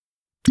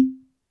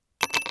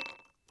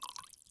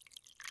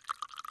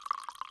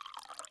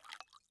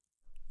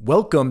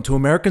Welcome to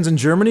Americans in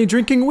Germany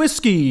Drinking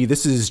Whiskey.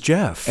 This is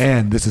Jeff.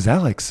 And this is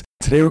Alex.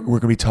 Today we're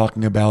going to be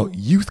talking about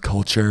youth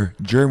culture,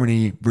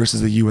 Germany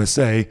versus the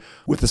USA,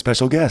 with a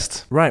special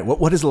guest. Right.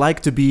 What is it like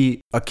to be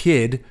a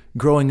kid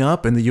growing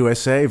up in the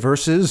USA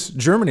versus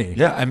Germany?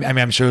 Yeah,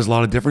 I'm sure there's a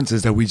lot of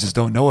differences that we just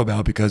don't know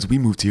about because we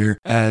moved here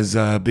as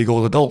big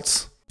old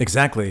adults.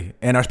 Exactly.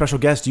 And our special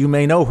guest, you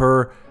may know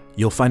her.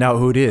 You'll find out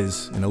who it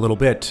is in a little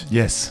bit.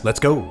 Yes. Let's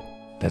go.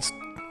 Let's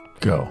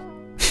go.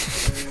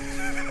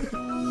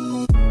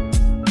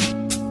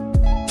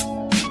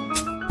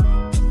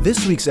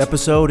 This week's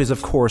episode is,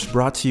 of course,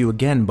 brought to you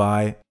again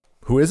by...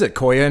 Who is it?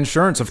 Koya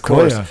Insurance, of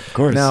course. Koya, of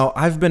course. Now,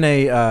 I've been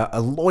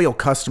a loyal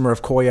customer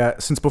of Koya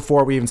since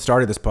before we even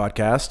started this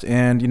podcast.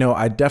 And,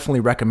 I definitely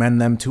recommend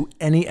them to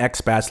any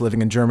expats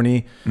living in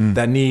Germany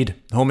that need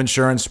home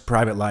insurance,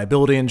 private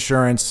liability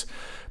insurance,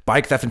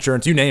 bike theft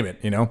insurance, you name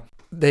it,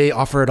 They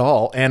offer it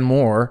all and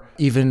more,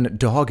 even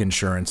dog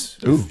insurance,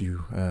 if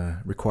you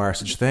require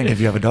such a thing. If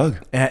you have a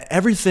dog.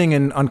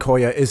 Everything on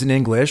Koya is in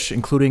English,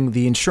 including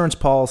the insurance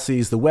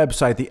policies, the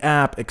website, the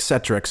app,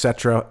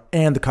 etc.,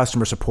 and the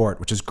customer support,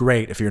 which is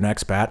great if you're an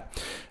expat.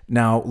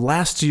 Now,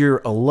 last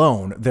year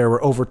alone, there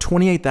were over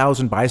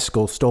 28,000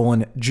 bicycles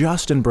stolen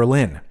just in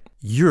Berlin.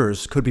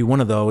 Yours could be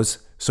one of those,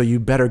 so you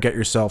better get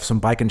yourself some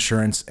bike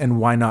insurance, and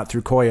why not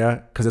through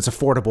Koya, because it's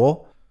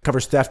affordable.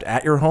 Covers theft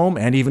at your home,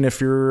 and even if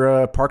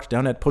you're parked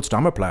down at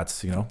Potsdamer Platz,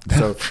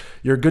 so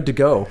you're good to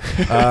go.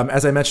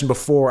 As I mentioned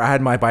before, I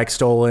had my bike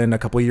stolen a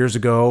couple of years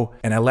ago,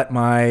 and I let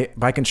my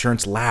bike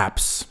insurance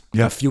lapse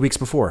a few weeks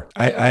before.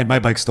 I had my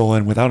bike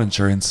stolen without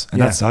insurance,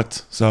 and that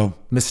sucked. So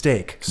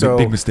mistake. So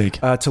big mistake.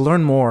 To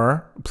learn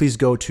more, please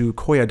go to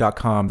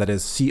koya.com. That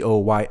is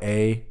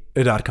COYA.com.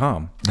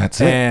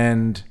 That's it.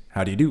 And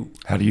how do you do?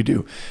 How do you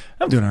do?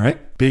 I'm doing all right.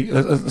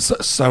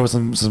 Start with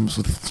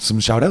some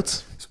shout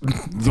outs.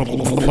 Shout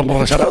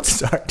outs.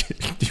 Sorry.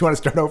 Do you want to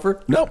start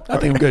over? No, I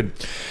think I'm good.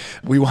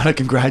 We want to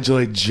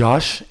congratulate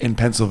Josh in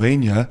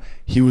Pennsylvania.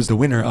 He was the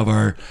winner of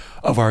our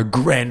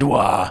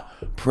Grandois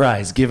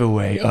prize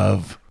giveaway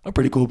of a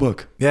pretty cool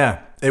book. Yeah,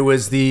 it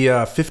was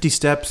the 50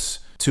 Steps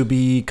to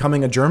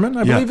Becoming a German,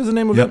 I believe is the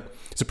name of it.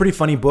 It's a pretty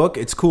funny book.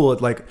 It's cool.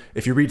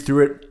 If you read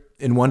through it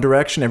in one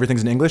direction,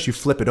 everything's in English. You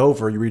flip it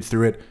over, you read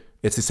through it.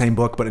 It's the same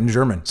book, but in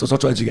German. So it's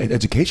also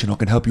educational. It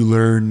can help you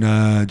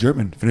learn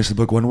German. Finish the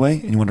book one way,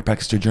 and you want to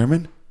practice your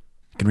German,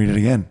 you can read it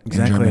again.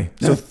 Exactly.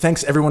 So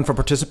thanks, everyone, for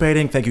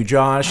participating. Thank you,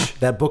 Josh.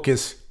 That book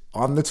is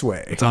on its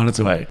way. It's on its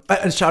way.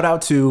 And shout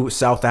out to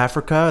South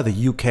Africa,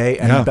 the UK,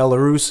 and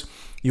Belarus.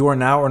 You are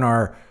now in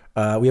our...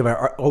 we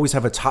always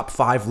have a top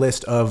 5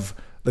 list of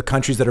the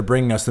countries that are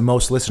bringing us the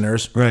most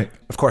listeners. Right.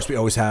 Of course, we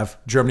always have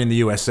Germany and the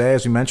USA,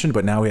 as we mentioned,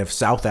 but now we have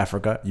South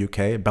Africa,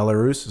 UK,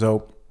 Belarus.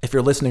 So... if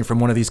you're listening from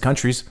one of these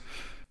countries,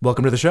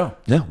 welcome to the show.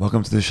 Yeah,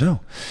 welcome to the show.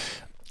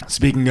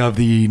 Speaking of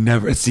the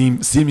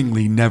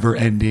seemingly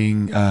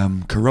never-ending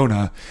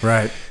corona,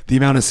 right? The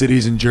amount of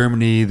cities in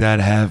Germany that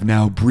have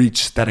now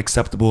breached that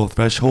acceptable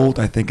threshold,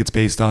 I think it's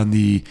based on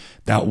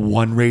that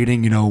one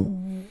rating.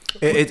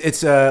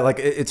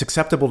 It's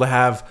acceptable to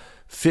have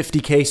 50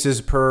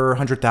 cases per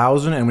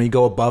 100,000, and when you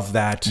go above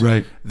that,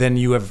 right, then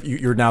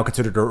you're now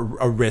considered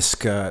a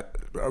risk.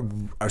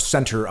 A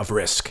center of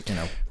risk,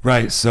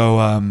 Right.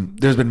 So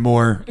there's been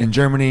more in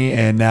Germany,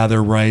 and now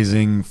they're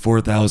rising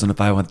 4,000 to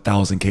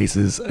 500,000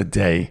 cases a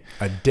day.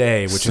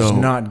 Which is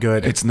not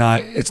good. It's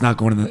not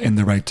going in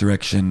the right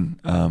direction.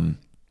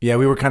 We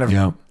were kind of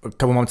a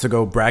couple months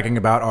ago bragging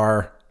about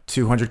our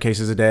 200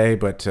 cases a day,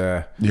 but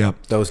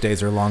those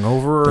days are long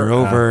over. They're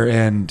over,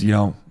 and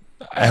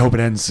I hope it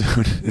ends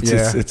soon.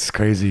 It's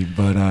crazy,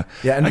 but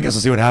and I guess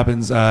we'll see what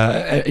happens.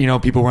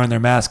 People wearing their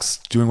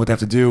masks, doing what they have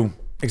to do.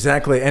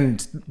 Exactly.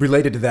 And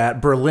related to that,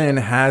 Berlin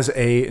has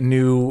a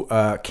new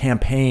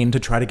campaign to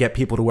try to get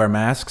people to wear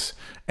masks.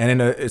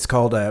 And it's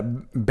called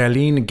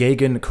Berlin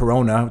gegen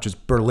Corona, which is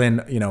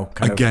Berlin,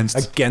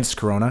 against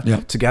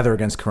Corona, together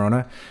against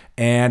Corona.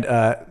 And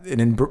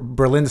in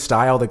Berlin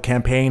style, the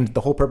campaign,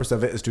 the whole purpose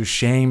of it is to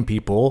shame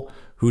people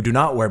who do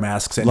not wear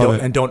masks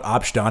and don't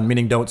Abstand,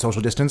 meaning don't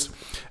social distance.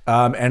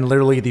 And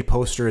literally the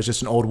poster is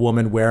just an old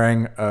woman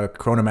wearing a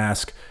Corona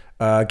mask,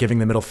 giving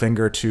the middle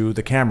finger to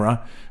the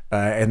camera.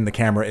 And the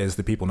camera is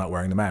the people not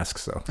wearing the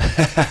masks. So, I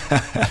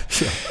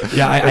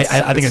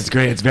think it's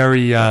great. It's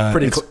very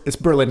it's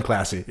Berlin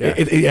classy. Yeah.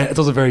 It's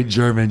also very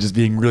German, just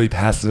being really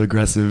passive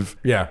aggressive.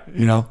 Yeah,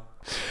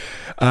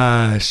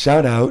 another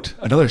shout out.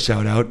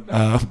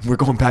 We're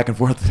going back and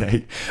forth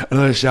today.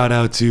 Another shout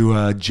out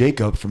to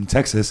Jacob from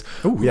Texas,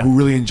 who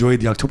really enjoyed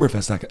the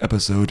Oktoberfest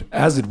episode,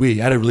 as did we.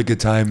 I had a really good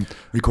time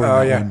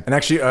recording that one. And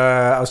actually,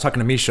 I was talking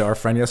to Misha, our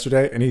friend,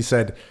 yesterday, and he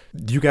said,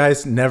 you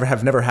guys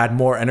have never had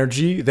more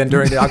energy than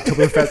during the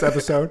Oktoberfest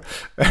episode.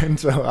 And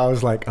so I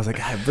was like,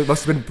 it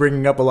must have been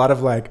bringing up a lot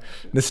of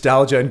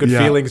nostalgia and good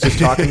feelings just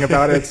talking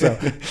about it. So,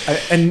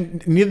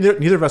 and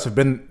neither of us have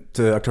been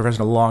to Oktoberfest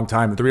in a long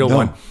time, the real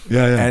one.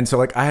 Yeah. And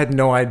so I had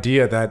no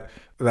idea that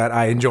that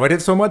I enjoyed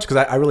it so much because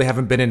I really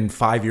haven't been in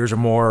 5 years or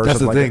more. Or That's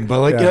the something thing. Like but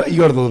like, yeah, you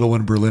go to the little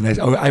one in Berlin.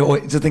 I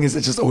always, the thing is,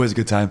 it's just always a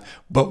good time.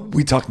 But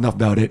we talked enough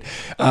about it.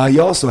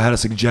 You also had a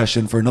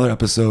suggestion for another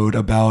episode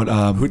about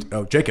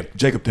Jacob.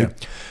 Jacob did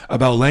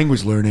about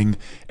language learning,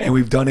 and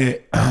we've done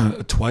it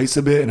twice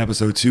a bit in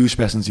episode 2,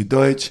 Sprechen Sie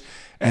Deutsch,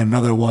 and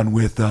another one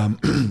with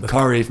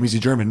Kari from Easy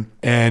German,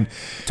 and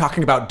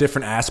talking about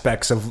different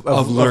aspects of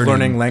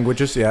learning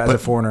languages, as a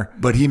foreigner.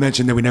 But he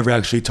mentioned that we never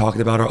actually talked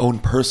about our own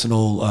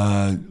personal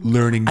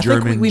learning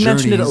German. I think we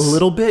journeys. mentioned it a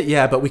little bit,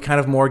 but we kind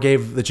of more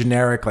gave the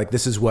generic, like,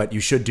 this is what you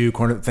should do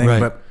kind of thing. Right.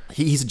 But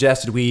he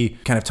suggested we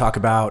kind of talk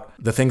about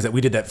the things that we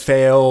did that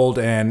failed,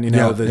 and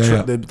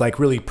the like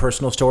really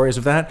personal stories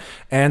of that.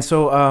 And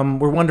so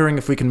we're wondering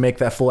if we can make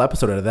that full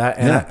episode out of that.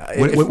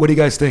 And what do you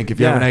guys think? If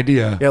you have an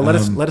idea, let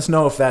us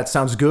know if that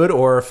sounds good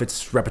or if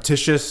it's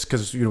repetitious,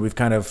 because we've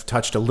kind of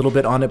touched a little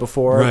bit on it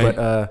before. Right.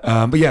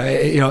 But yeah,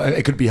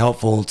 it could be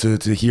helpful to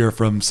hear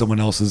from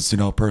someone else's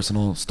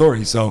personal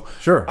story. So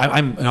sure,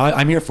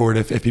 I'm here for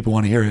it if people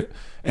want to hear it.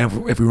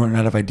 And if we run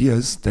out of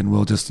ideas, then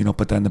we'll just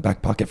put that in the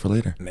back pocket for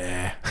later.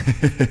 Nah.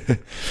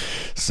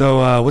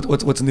 So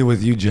what's new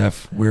with you,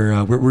 Jeff?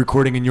 We're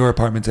recording in your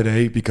apartment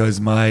today because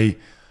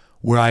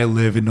where I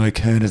live in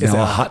Neukölln is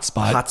now a hot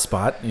spot. Hot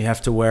spot. You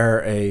have to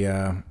wear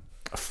a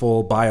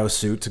full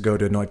biosuit to go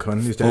to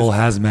Neukölln these days. Full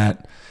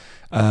hazmat.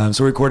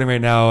 So we're recording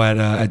right now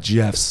at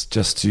Jeff's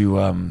just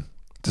to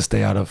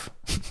stay out of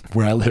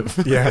where I live.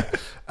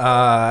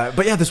 But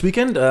this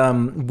weekend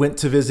went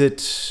to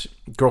visit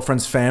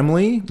girlfriend's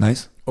family.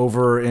 Nice.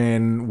 Over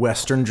in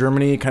Western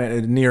Germany, kind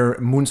of near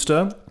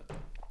Münster.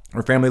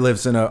 Her family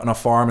lives on a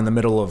farm in the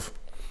middle of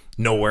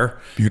nowhere.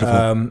 Beautiful.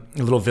 A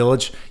little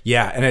village.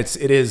 Yeah, and it's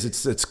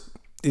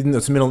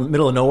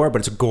middle of nowhere, but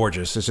it's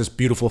gorgeous. It's just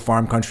beautiful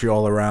farm country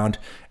all around,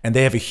 and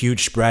they have a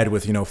huge spread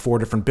with 4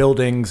 different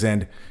buildings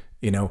and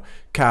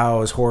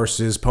cows,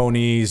 horses,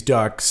 ponies,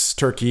 ducks,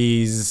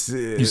 turkeys.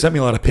 You sent me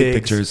a lot of pig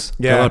pictures.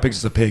 Yeah, a lot of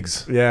pictures of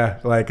pigs. Yeah,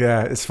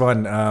 it's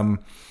fun.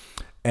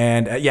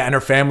 And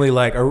her family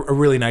are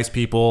really nice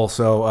people.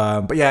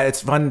 So, but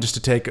it's fun just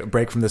to take a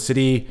break from the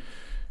city.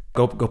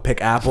 Go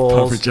pick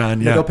apples. Papa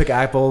John, Go pick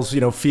apples.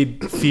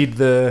 Feed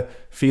the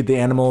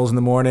animals in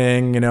the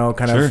morning.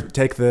 Kind of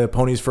take the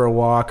ponies for a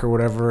walk or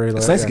whatever.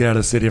 It's nice to get out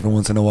of the city every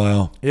once in a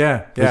while.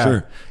 Yeah, for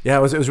sure. Yeah,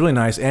 it was really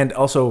nice. And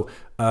also,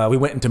 we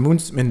went into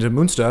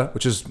Münster,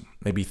 which is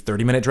maybe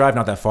 30-minute drive,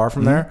 not that far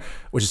from there,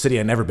 which is a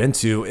city I've never been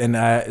to, and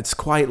it's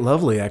quite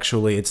lovely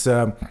actually. It's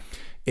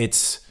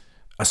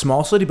a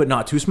small city, but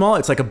not too small.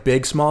 It's like a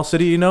big small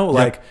city,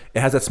 like it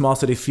has that small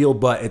city feel,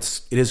 but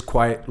it is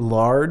quite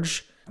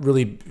large.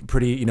 Really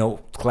pretty,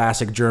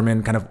 classic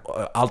German kind of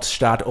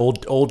Altstadt,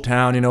 old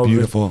town,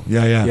 Beautiful.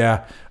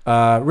 Yeah.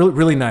 Really,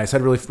 really nice.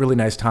 Had a really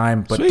nice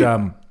time. But Sweet.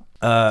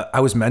 I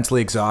was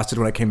mentally exhausted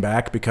when I came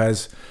back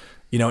because,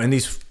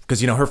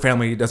 her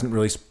family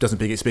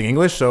doesn't speak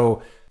English.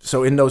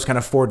 So in those kind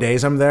of 4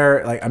 days I'm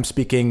there, like I'm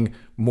speaking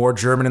more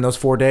German in those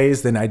 4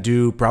 days than I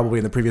do probably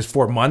in the previous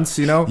 4 months,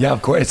 Yeah,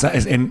 of course. It's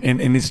not,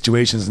 in these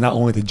situations, it's not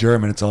only the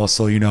German, it's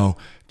also,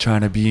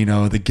 trying to be,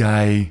 the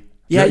guy.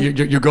 Yeah,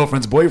 your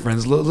girlfriend's boyfriend.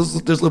 There's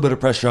a little bit of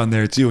pressure on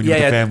there too when you're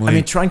with the family. I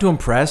mean, trying to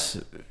impress,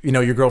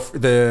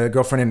 the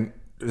girlfriend and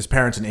his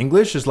parents in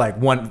English is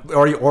like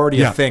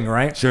already a thing,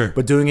 right? Sure.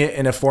 But doing it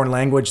in a foreign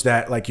language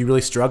that like you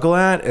really struggle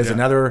at is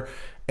another.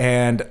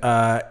 And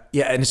and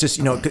it's just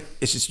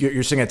it's just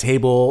you're sitting at a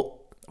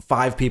table,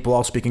 5 people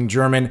all speaking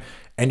German,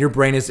 and your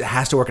brain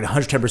has to work at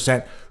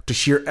 110% to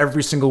hear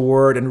every single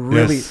word and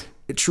really.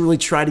 Truly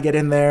try to get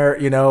in there,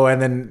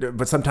 and then,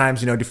 but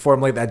sometimes, you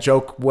formulate that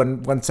joke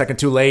 1 second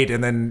too late,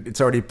 and then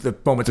it's already, the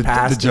moment's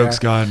passed. The joke's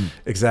gone.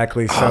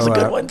 Exactly. So, that was a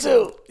good one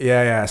too.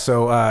 Yeah.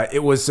 So,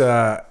 it was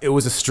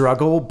a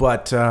struggle,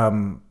 but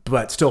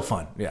still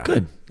fun. Yeah.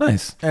 Good.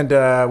 Nice. And,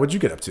 what'd you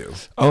get up to?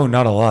 Oh,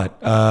 not a lot.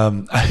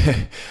 I'm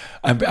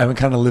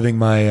kind of living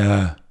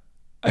my,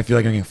 I feel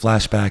like I'm getting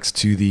flashbacks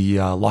to the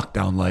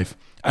lockdown life.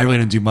 I really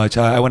didn't do much.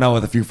 I went out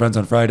with a few friends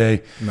on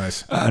Friday.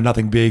 Nice.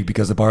 Nothing big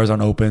because the bars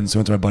aren't open. So I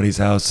went to my buddy's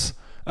house.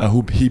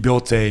 He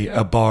built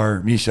a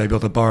bar. Misha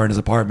built a bar in his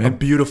apartment. A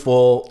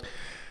beautiful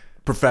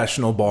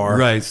professional bar.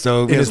 Right.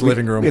 So in his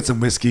living room. We had some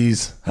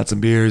whiskeys, had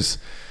some beers.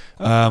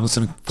 From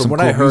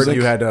what I heard,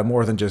 you had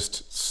more than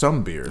just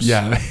some beers.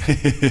 Yeah.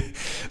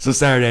 So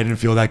Saturday I didn't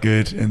feel that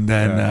good, and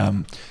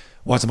then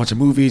watched a bunch of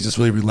movies. Just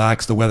really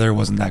relaxed. The weather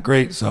wasn't that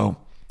great, so.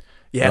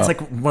 Yeah, it's like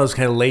one of those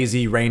kind of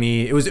lazy,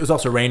 rainy. It was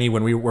also rainy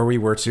where we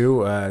were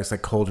too. It's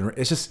like cold and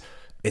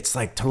it's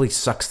like totally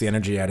sucks the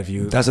energy out of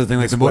you. That's the thing.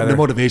 Like the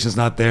motivation's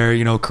not there.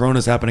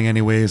 Corona's happening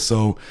anyways,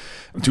 so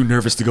I'm too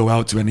nervous to go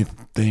out to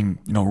anything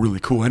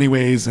really cool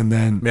anyways. And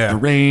then the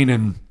rain,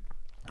 and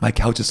my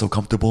couch is so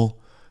comfortable.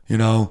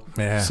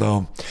 Yeah.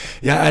 So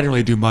I didn't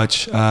really do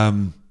much, but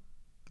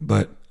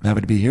I'm happy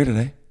to be here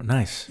today.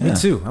 Nice. Yeah. Me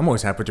too. I'm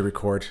always happy to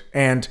record.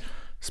 And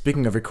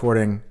speaking of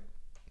recording,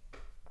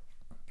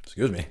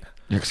 excuse me.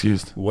 You're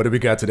excused. What do we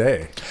got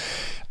today?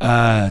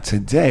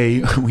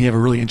 Today, we have a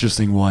really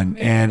interesting one,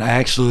 and I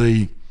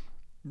actually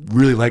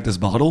really like this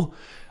bottle.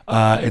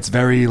 It's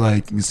very, you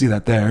can see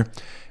that there.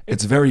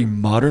 It's very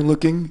modern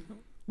looking,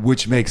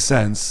 which makes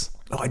sense.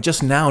 Oh, I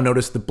just now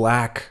noticed the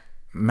black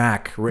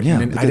Mac written Yeah,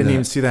 in. look I at didn't that.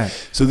 even see that.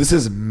 So this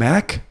is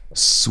Mac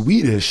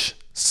Swedish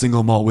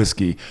single malt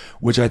whiskey,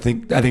 which I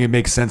think it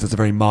makes sense. It's a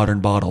very modern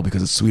bottle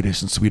because it's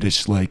Swedish, and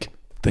Swedish like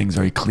things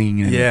very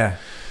clean. And Yeah.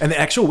 And the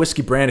actual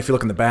whiskey brand, if you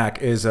look in the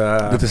back, is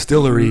the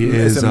distillery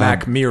is a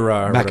Mac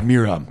Mira. or Mac whatever.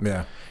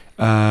 Mira.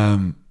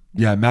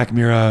 Yeah. Mac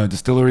Mira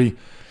Distillery,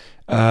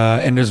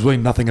 and there's really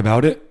nothing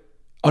about it.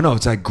 Oh no,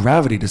 it's at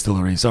Gravity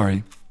Distillery.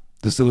 Sorry,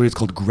 distillery is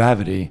called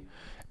Gravity,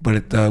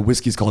 but the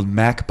whiskey's called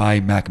Mac by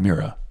Mac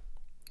Mira.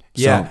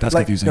 Yeah, so that's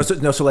like,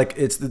 confusing. So like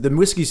it's the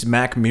whiskey's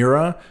Mac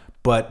Mira,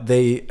 but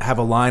they have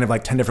a line of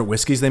like 10 different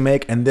whiskeys they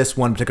make, and this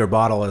one particular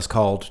bottle is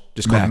called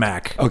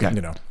Mac. Okay,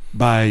 You know.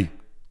 by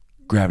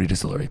Gravity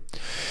Distillery.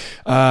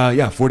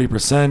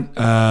 40%.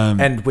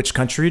 And which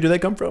country do they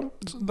come from?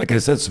 Like I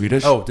said,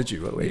 Swedish. Oh, did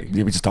you? Oh, wait.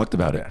 Yeah, we just talked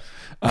about it.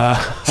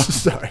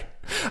 Sorry.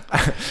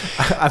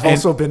 I've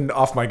also been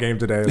off my game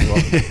today as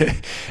well.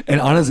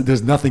 And honestly,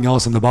 there's nothing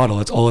else in the bottle.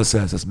 That's all it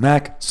says. It's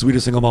Mac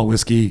Swedish single malt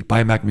whiskey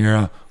by Mac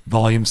Mira,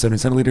 volume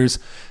 70 centiliters,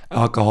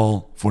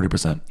 alcohol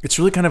 40%. It's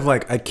really kind of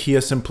like IKEA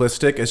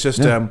simplistic. It's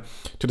just to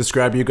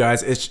describe you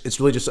guys. It's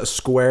really just a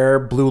square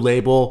blue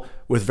label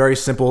with very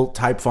simple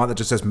type font that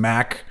just says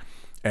Mac,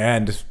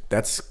 and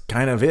that's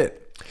kind of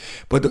it.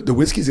 But the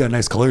whiskey's got a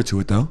nice color to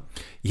it, though.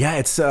 Yeah,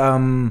 it's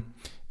really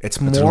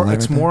more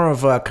right more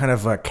of a kind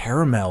of a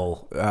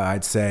caramel,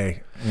 I'd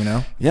say. You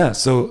know. Yeah,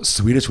 so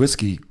Swedish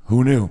whiskey.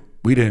 Who knew?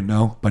 We didn't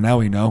know, but now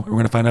we know. We're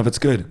going to find out if it's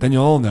good. Then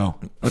you'll all know.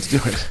 Let's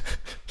do it.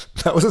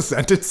 That was a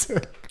sentence.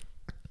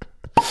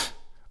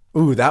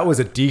 Ooh, that was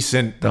a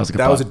decent. That was a good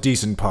That pop. was a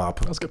decent pop.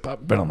 That was good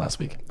pop. Better than last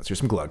week. Let's hear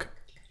some glug.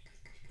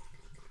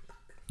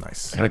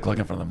 Nice. I got to glug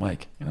in front of the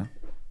mic, you know?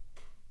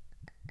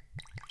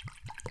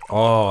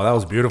 Oh, that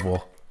was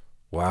beautiful.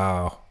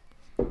 Wow.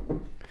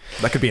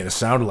 That could be in the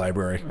sound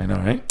library. I know,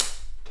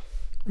 right?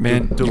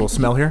 Man, Do a little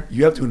smell here.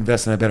 you have to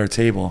invest in a better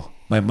table.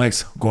 My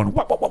mic's going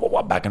wah, wah, wah, wah,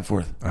 wah, back and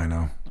forth. I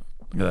know.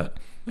 Look at that.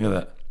 Look at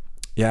that.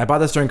 Yeah, I bought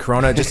this during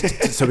Corona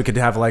just so we could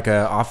have like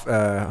a off.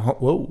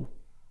 Whoa.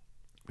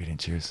 We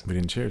didn't cheers. We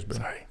didn't cheers, bro.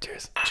 Sorry.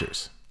 Cheers.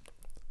 Cheers.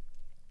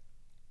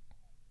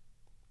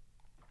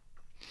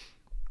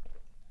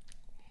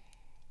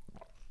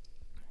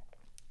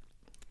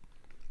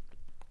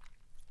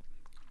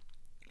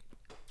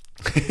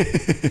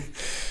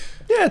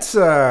 Yeah, it's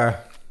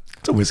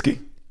It's a whiskey.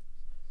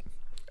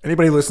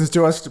 anybody who listens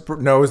to us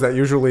knows that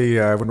usually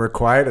when we're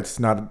quiet, it's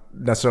not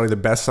necessarily the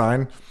best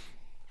sign.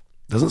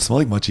 Doesn't smell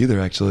like much either,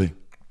 actually.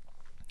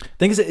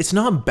 Thing is, it's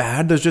not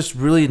bad. There's just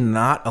really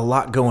not a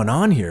lot going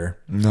on here.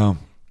 No.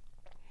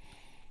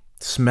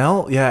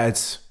 Smell, yeah,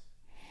 it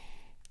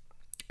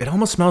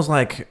almost smells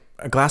like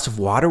a glass of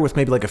water with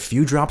maybe like a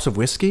few drops of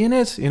whiskey in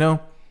it, you know?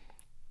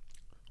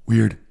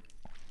 Weird.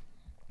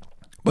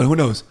 But who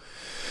knows?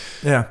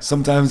 Yeah.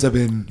 Sometimes I've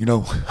been,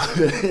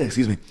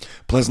 excuse me,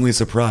 pleasantly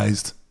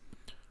surprised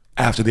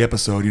after the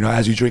episode.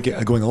 As you drink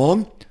it going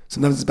along,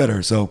 sometimes it's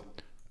better. So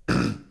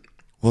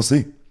we'll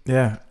see.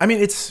 Yeah. I mean,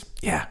 it's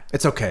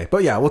okay.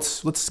 But yeah,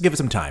 let's give it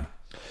some time.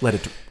 Let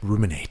it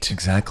ruminate.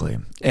 Exactly.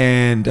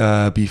 And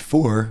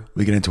before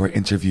we get into our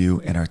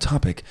interview and our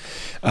topic,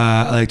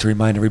 I'd like to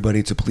remind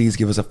everybody to please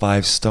give us a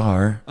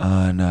 5-star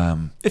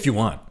on, If you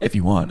want. if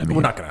you want. I mean,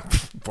 We're not going to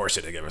force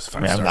you to give us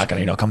 5 I'm stars. not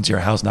going to, come to your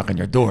house, knock on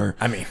your door.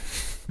 I mean,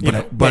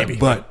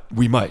 But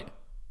we might.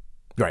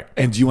 Right.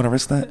 And do you want to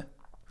risk that?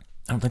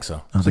 I don't think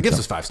so. don't So think give so.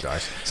 us 5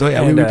 stars. So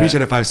yeah, And, we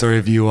appreciate a 5-star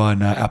review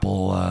on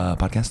Apple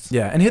Podcasts.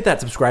 Yeah, and hit that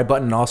subscribe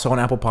button also on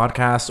Apple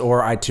Podcasts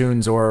or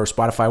iTunes or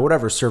Spotify,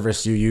 whatever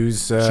service you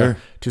use Sure.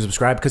 to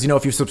subscribe. Because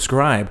if you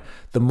subscribe,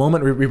 the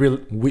moment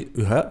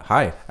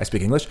hi, I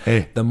speak English.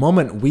 Hey. The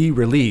moment we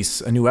release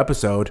a new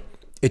episode,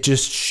 it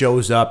just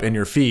shows up in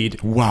your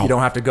feed. Wow. You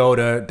don't have to go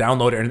to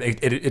download it, and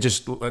it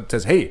just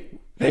says, "Hey,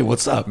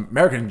 what's up?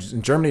 Americans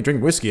in Germany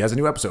drink whiskey" has a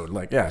new episode.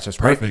 Like, yeah, it's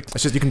just right. Perfect.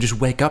 It's just you can just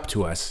wake up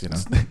to us.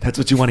 That's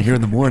what you want to hear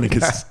in the morning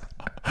because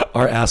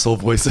our asshole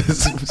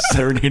voices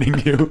serenading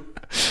you.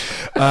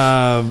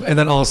 And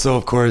then also,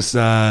 of course,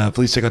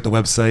 please check out the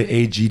website,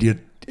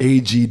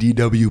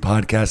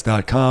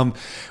 agdwpodcast.com.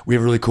 We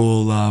have a really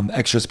cool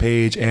extras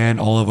page and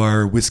all of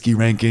our whiskey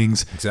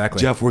rankings. Exactly.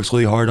 Jeff works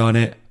really hard on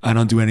it. I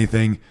don't do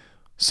anything.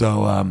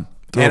 So,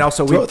 And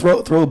also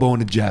throw a bone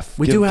to Jeff.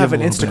 We do have an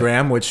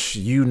Instagram, which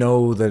you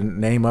know the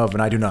name of,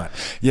 and I do not.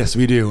 Yes,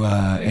 we do.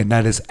 And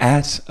that is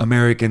at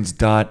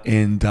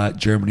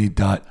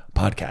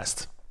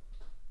americans.in.germany.podcast.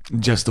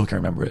 Jeff still can't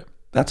remember it.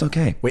 That's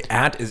okay. Wait,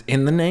 at is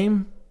in the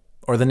name?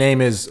 Or the name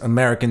is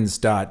Americans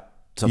dot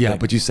something? Yeah,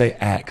 but you say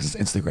at because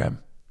it's Instagram.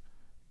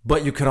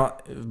 But you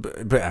cannot,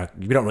 but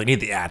we don't really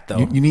need the at, though.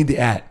 You need the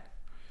at.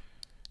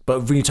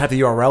 But when you type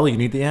the URL, you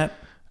need the at?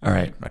 All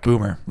right,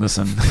 Boomer,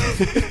 listen.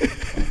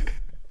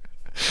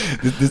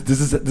 This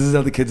is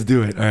how the kids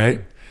do it, all right?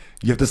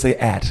 You have to say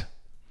at.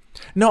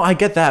 No, I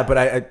get that, but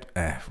I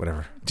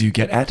whatever. Do you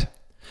get at?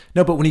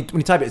 No, but when you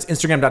type it, it's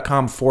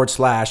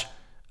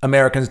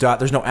Instagram.com/Americans.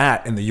 There's no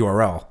at in the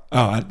URL.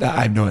 Oh,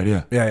 I have no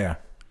idea. Yeah.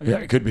 Yeah,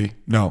 it could be.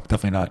 No,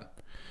 definitely not.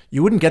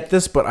 You wouldn't get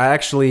this, but I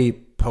actually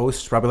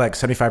posts, probably like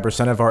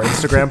 75% of our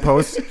Instagram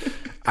posts.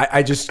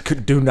 I just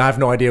have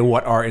no idea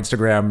what our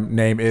Instagram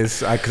name is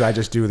because I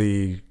just do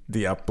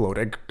the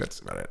uploading. That's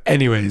about it.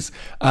 Anyways,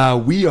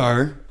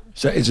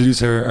 should I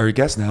introduce our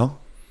guest now?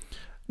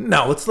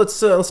 No, let's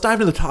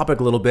dive into the topic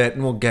a little bit,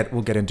 and we'll get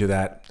into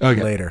that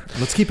later.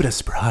 Let's keep it a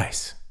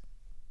surprise.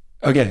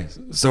 Okay,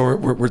 so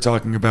we're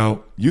talking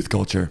about youth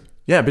culture.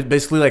 Yeah, but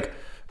basically, like,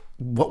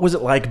 what was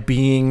it like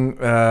being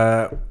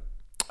a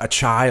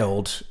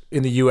child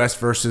in the U.S.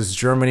 versus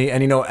Germany?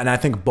 And and I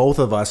think both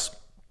of us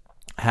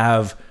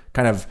have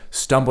kind of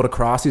stumbled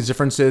across these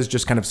differences,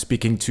 just kind of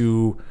speaking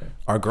to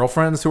our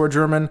girlfriends who are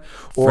German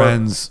or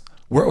friends.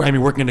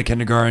 Working in a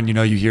kindergarten,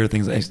 you hear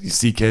things, you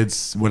see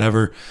kids,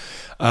 whatever.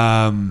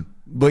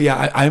 But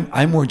yeah,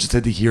 I'm more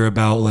interested to hear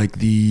about like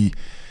the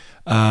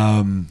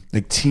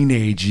like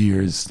teenage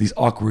years, these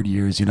awkward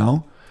years,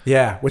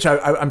 Yeah, which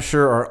I'm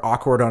sure are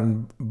awkward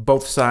on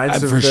both sides.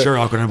 Sure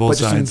awkward on both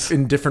sides.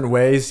 In different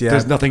ways, yeah.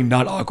 There's nothing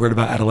not awkward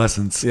about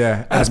adolescence.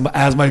 Yeah.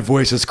 As my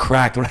voice just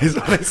cracked when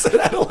I said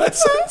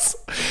adolescence.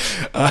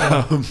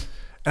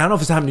 I don't know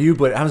if it's happened to you,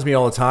 but it happens to me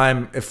all the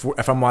time.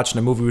 If I'm watching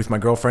a movie with my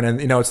girlfriend,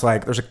 and it's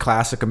like there's a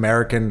classic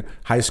American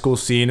high school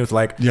scene with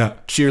like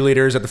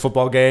cheerleaders at the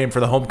football game for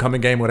the homecoming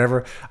game,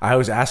 whatever. I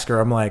always ask her,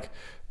 I'm like,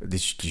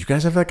 did you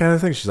guys have that kind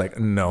of thing? She's like,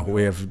 no,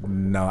 we have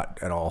not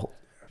at all.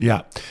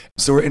 Yeah.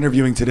 So we're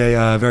interviewing today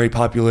a very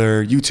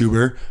popular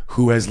YouTuber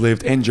who has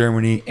lived in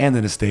Germany and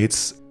in the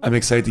States. I'm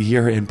excited to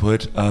hear her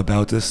input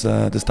about this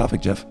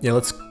topic, Jeff. Yeah,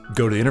 let's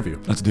go to the interview.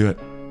 Let's do it.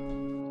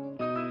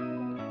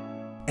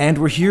 And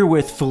we're here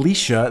with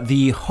Felicia,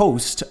 the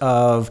host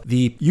of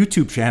the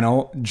YouTube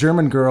channel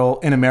German Girl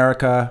in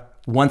America.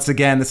 Once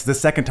again, this is the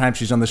second time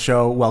she's on the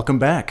show. Welcome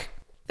back.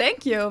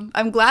 Thank you.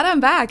 I'm glad I'm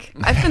back.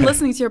 I've been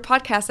listening to your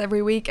podcast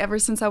every week ever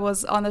since I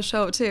was on the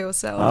show too.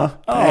 So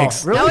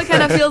thanks. Now it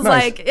kind of feels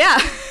like, yeah,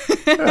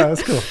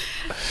 that's cool.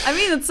 I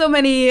mean, it's so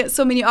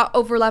many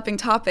overlapping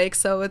topics,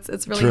 so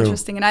it's really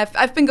interesting. And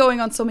I've been going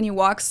on so many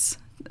walks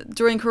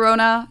during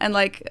Corona, and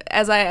like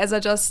as I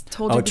just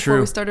told you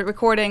before we started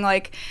recording,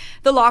 like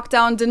the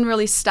lockdown didn't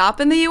really stop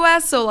in the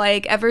US. So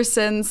like ever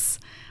since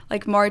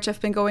like March, I've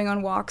been going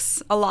on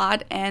walks a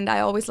lot, and I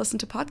always listen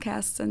to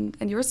podcasts,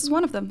 and yours is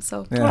one of them.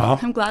 So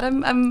I'm glad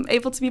I'm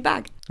able to be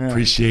back. Yeah.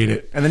 Appreciate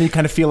it. And then you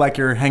kind of feel like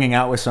you're hanging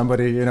out with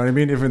somebody, you know what I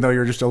mean? Even though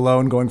you're just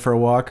alone going for a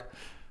walk.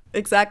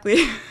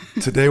 Exactly.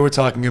 Today we're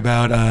talking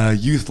about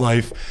youth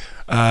life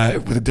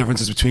with the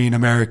differences between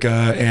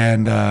America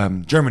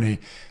and Germany.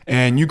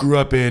 And you grew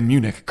up in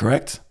Munich,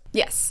 correct?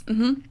 Yes.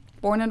 Mm-hmm.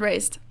 Born and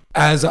raised.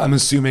 As I'm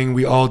assuming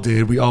we all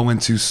did, we all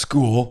went to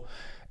school.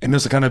 And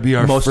this will kind of be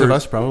our most of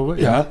us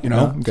probably. Yeah,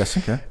 I'm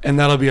guessing. Yeah. And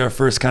that'll be our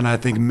first kind of, I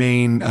think,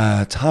 main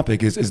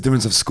topic is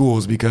difference of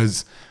schools,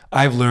 because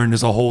I've learned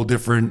there's a whole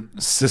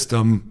different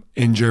system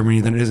in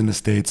Germany than it is in the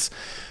States.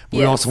 But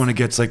we also want to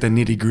get to like the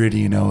nitty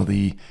gritty,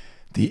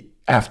 the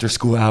after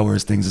school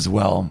hours things as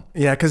well.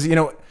 Yeah, because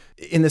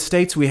in the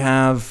States we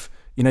have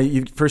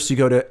you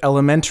go to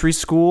elementary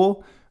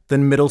school,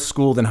 then middle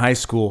school, then high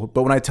school.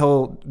 But when I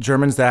tell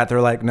Germans that,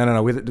 they're like,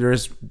 no.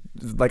 There's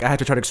like I have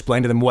to try to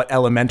explain to them what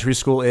elementary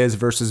school is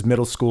versus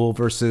middle school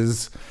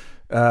versus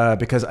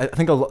because I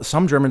think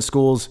some German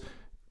schools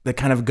they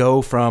kind of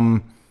go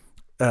from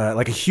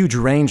like a huge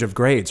range of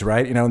grades,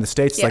 right? In the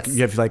States, like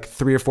you have like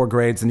 3 or 4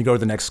 grades, and you go to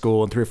the next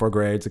school and 3 or 4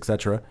 grades,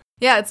 etc.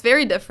 Yeah, it's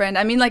very different.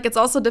 I mean, like it's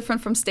also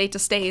different from state to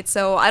state.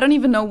 So I don't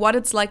even know what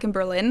it's like in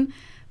Berlin,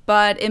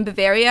 but in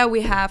Bavaria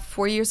we have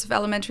 4 years of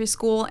elementary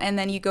school, and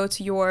then you go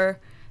to your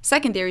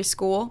secondary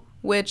school,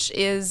 which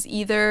is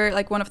either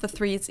like one of the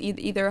three. It's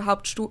either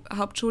Hauptschule,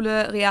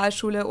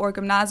 Realschule, or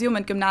Gymnasium,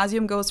 and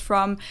Gymnasium goes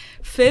from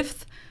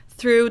 5th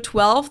through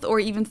 12th or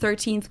even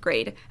 13th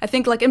grade. I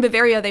think like in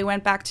Bavaria they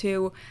went back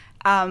to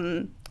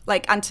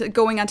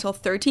until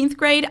 13th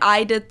grade.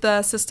 I did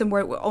the system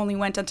where it only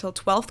went until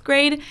 12th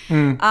grade.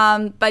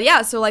 But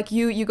yeah, so like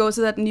you go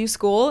to that new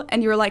school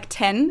and you're like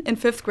 10 in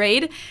 5th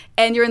grade,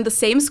 and you're in the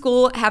same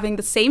school having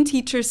the same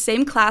teachers,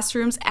 same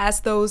classrooms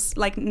as those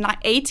like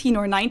 18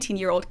 or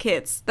 19-year-old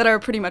kids that are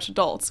pretty much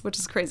adults, which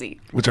is crazy.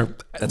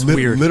 That's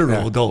weird.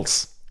 Literal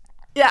adults.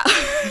 Yeah,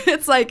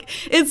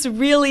 it's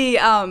really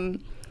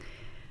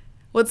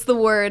what's the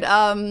word?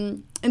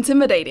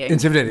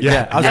 Intimidating.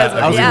 Yeah. I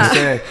was going to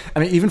say, I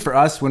mean, even for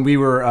us, when we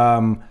were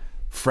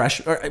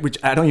which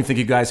I don't even think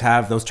you guys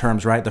have those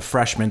terms, right? The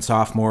freshman,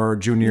 sophomore,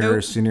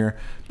 junior, senior.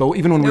 But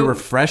even when we were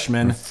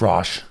freshmen,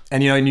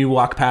 and and you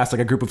walk past like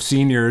a group of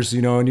seniors,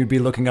 and you'd be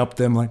looking up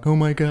them like, oh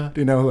my God,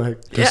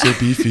 like they're so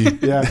beefy.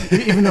 Yeah.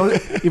 Even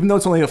though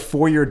it's only a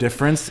 4-year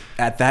difference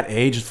at that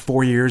age,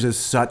 4 years is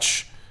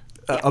such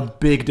a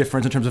big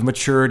difference in terms of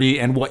maturity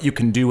and what you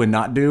can do and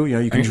not do.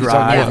 You can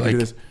drive, you can do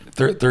this.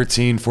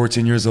 13,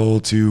 14 years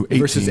old to 18.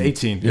 Versus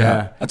 18.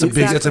 Yeah. That's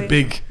a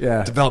big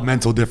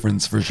developmental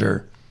difference for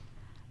sure.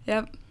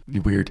 Yep.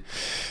 Weird.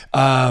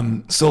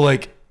 So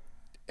like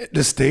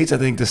the States, I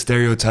think the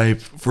stereotype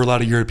for a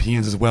lot of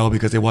Europeans as well,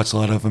 because they watch a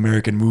lot of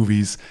American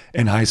movies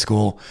in high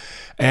school.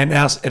 And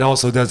it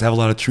also does have a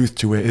lot of truth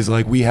to it, is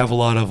like we have a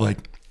lot of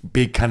like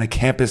big kind of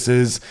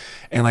campuses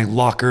and like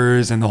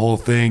lockers and the whole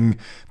thing,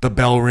 the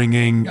bell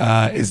ringing.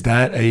 Is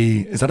that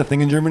a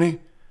thing in Germany?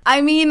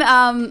 I mean,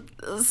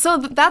 so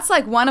that's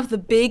like one of the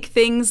big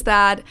things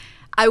that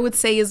I would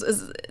say is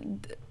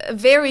a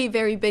very,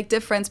 very big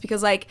difference,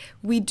 because like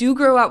we do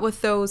grow up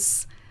with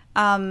those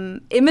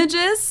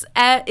images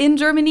in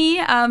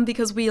Germany,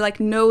 because we like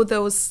know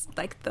those,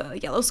 like the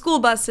yellow school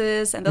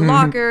buses and the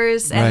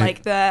lockers and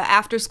like the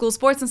after school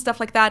sports and stuff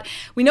like that.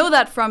 We know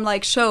that from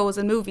like shows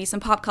and movies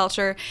and pop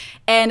culture,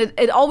 and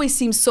it always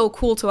seems so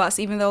cool to us,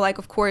 even though like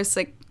of course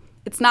like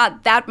it's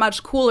not that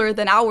much cooler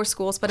than our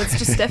schools, but it's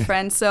just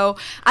different. So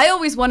I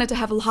always wanted to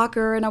have a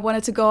locker, and I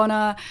wanted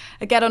to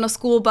get on a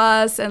school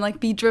bus and like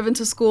be driven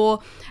to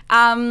school.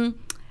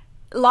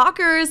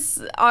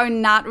 Lockers are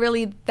not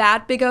really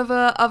that big of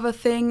a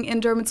thing in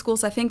German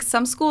schools. I think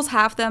some schools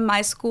have them.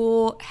 My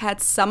school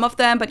had some of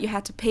them, but you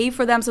had to pay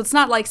for them. So it's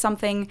not like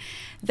something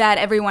that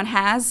everyone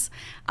has,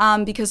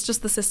 because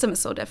just the system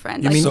is so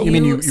different. You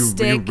mean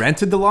you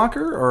rented the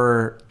locker,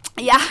 or?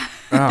 Yeah.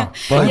 Oh.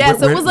 Yeah,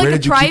 so it was like a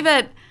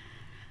private...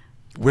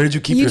 Where did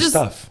you keep your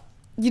stuff?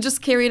 You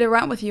just carry it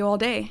around with you all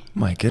day.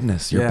 My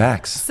goodness, your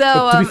backs. So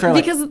but to be fair,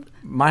 because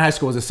my high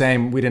school was the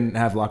same. We didn't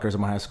have lockers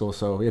in my high school,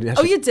 so you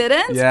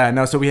didn't? Yeah,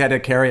 no. So we had to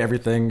carry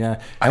everything.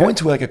 I went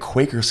to like a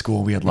Quaker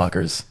school. We had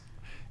lockers.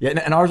 Yeah,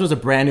 and ours was a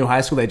brand new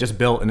high school they just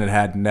built, and it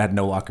had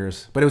no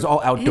lockers, but it was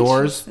all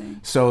outdoors.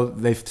 So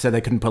they said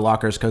they couldn't put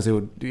lockers because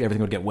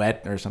everything would get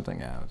wet or something.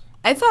 Yeah.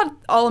 I thought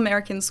all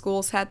American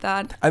schools had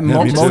that.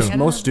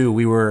 Most do.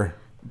 We were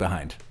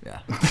behind. Yeah.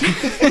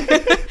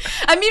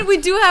 I mean, we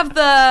do have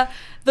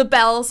the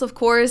bells, of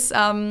course,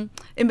 in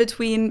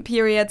between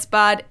periods,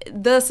 but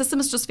the system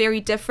is just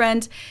very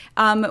different.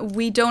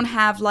 We don't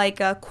have like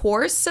a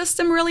course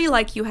system really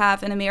like you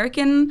have in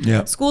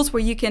American schools,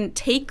 where you can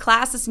take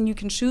classes and you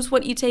can choose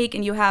what you take,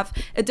 and you have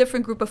a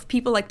different group of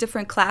people, like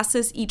different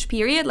classes each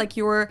period. Like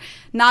you're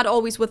not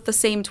always with the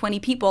same 20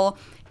 people.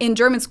 In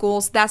German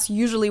schools, that's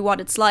usually what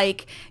it's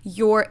like.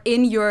 You're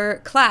in your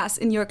class,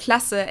 in your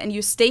Klasse, and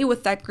you stay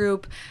with that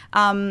group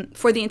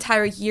for the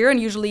entire year, and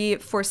usually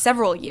for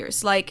several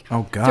years. Like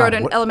throughout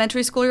an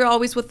elementary school, you're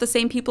always with the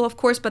same people, of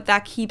course, but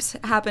that keeps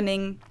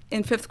happening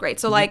in 5th grade.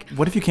 So like,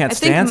 what if you can't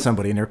stand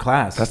somebody in your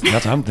class? That's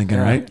what I'm thinking,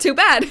 right? Too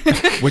bad.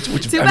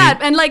 Too bad.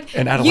 And like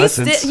in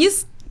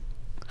adolescence,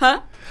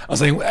 huh? I was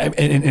saying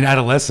in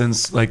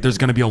adolescence, like there's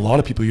going to be a lot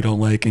of people you don't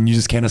like, and you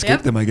just can't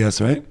escape them, I guess,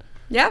 right?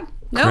 Yeah.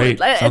 No, great.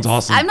 Sounds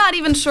awesome. I'm not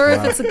even sure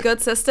if it's a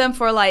good system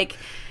for like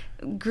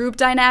group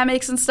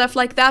dynamics and stuff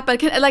like that,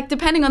 but like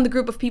depending on the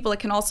group of people, it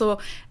can also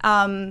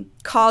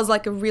cause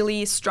like a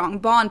really strong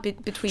bond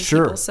between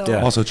people. So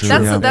also true.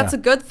 That's a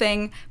good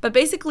thing. But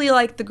basically,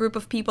 like the group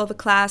of people, the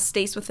class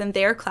stays within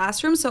their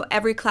classroom. So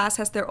every class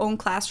has their own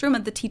classroom,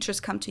 and the teachers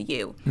come to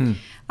you.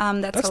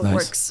 That's how it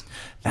works.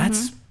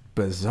 That's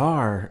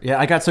bizarre. Yeah,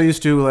 I got so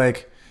used to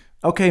like,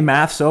 okay,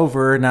 math's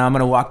over. Now I'm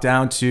gonna walk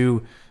down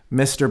to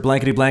Mr.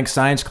 Blankety Blank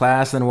science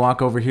class, then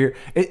walk over here.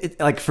 It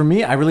like for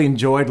me, I really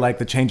enjoyed like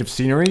the change of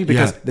scenery,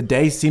 because the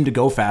days seem to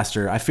go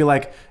faster. I feel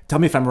like, tell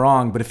me if I'm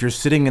wrong, but if you're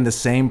sitting in the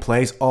same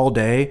place all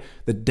day,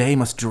 the day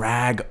must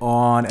drag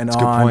on and on. That's a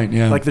good point,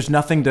 yeah. Like there's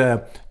nothing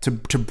to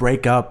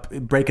break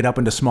it up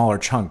into smaller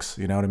chunks.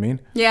 You know what I mean?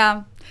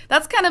 Yeah.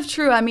 That's kind of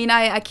true. I mean,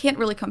 I can't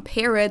really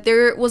compare it.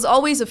 There was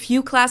always a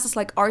few classes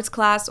like arts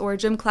class or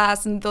gym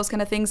class and those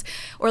kind of things,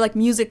 or like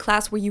music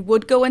class where you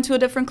would go into a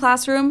different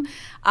classroom.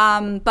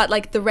 But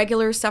like the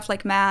regular stuff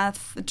like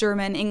math,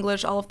 German,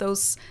 English, all of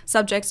those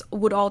subjects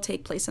would all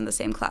take place in the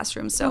same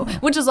classroom. So,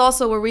 which is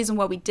also a reason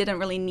why we didn't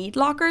really need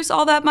lockers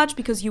all that much,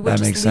 because you would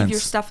just leave your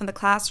stuff in the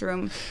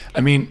classroom.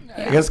 I mean,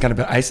 I guess kind of,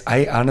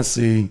 I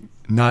honestly,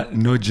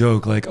 no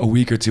joke, like a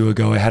week or two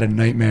ago, I had a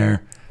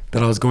nightmare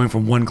that I was going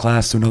from one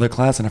class to another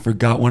class, and I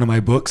forgot one of my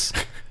books.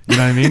 You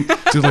know what I mean?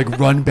 To like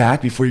run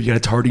back before you get a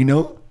tardy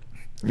note.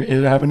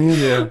 It happened to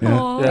you?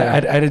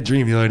 Yeah. I had a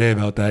dream the other day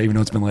about that, even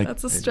though it's been like...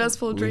 That's a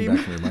stressful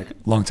dream.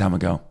 Long time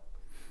ago.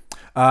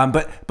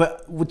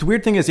 But what the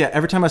weird thing is,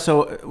 every time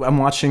I'm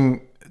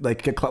watching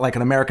like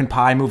an American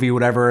Pie movie or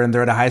whatever, and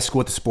they're at a high school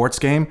at the sports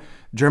game,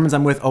 Germans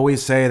I'm with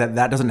always say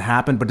that doesn't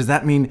happen. But does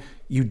that mean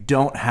you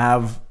don't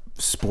have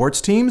sports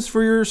teams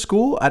for your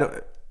school?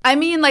 I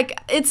mean, like,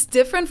 it's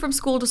different from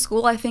school to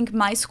school. I think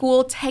my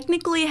school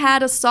technically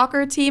had a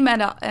soccer team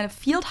and a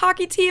field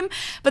hockey team.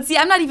 But see,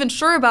 I'm not even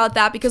sure about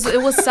that, because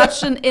it was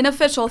such an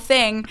unofficial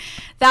thing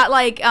that,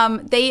 like,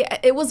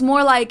 it was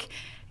more like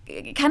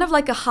kind of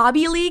like a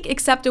hobby league,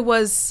 except it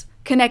was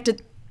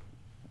connected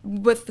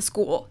with the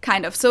school,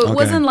 kind of. So it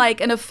wasn't like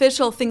an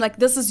official thing, like,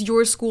 this is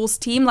your school's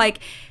team.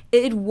 Like,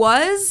 it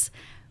was...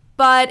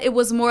 But it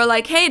was more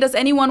like, hey, does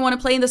anyone want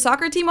to play in the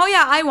soccer team? Oh,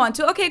 yeah, I want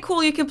to. Okay,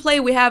 cool, you can play.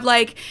 We have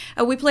like,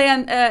 we play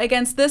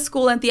against this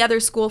school and the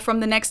other school from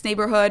the next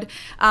neighborhood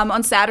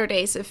on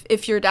Saturdays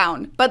if you're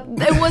down. But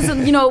it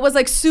wasn't, it was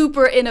like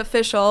super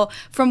unofficial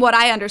from what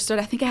I understood.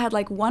 I think I had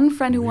like one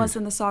friend who was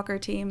in the soccer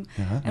team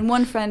and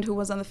one friend who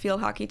was on the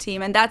field hockey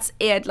team. And that's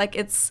it. Like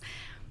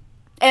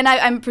And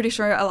I'm pretty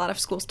sure a lot of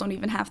schools don't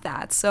even have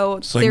that.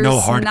 So like no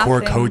there's hardcore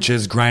nothing.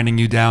 coaches grinding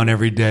you down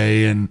every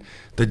day and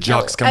the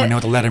jocks coming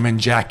out with the Letterman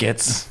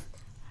jackets.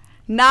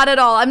 Not at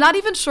all. I'm not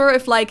even sure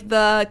if like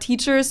the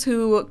teachers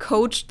who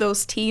coached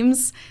those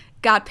teams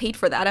got paid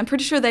for that. I'm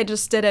pretty sure they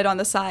just did it on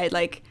the side,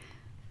 like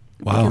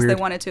because they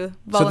wanted to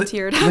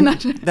volunteer.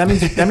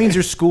 That means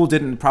your school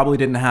probably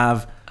didn't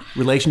have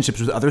relationships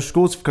with other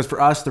schools, because for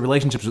us the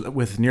relationships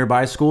with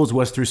nearby schools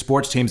was through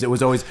sports teams. It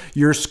was always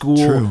your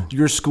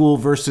school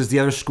versus the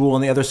other school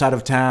on the other side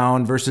of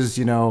town versus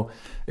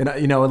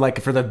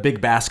like for the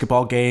big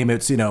basketball game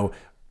it's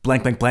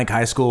blank blank blank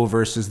high school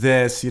versus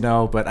this,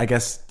 but I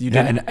guess you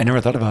didn't. And I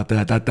never thought about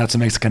that. That's what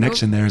makes a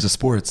connection there as a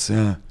sports.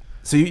 Yeah.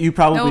 So you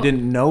probably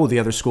didn't know the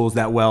other schools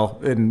that well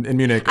in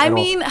Munich. I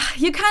mean,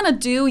 you kind of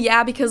do,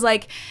 yeah, because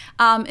like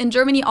in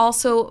Germany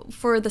also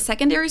for the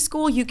secondary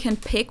school, you can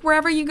pick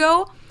wherever you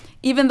go.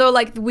 Even though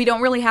like we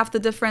don't really have the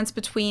difference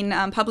between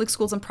public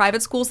schools and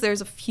private schools.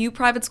 There's a few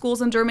private schools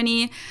in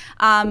Germany,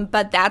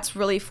 but that's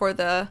really for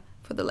the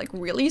like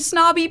really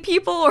snobby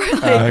people or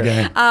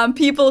like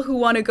people who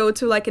want to go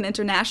to like an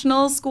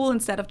international school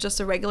instead of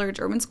just a regular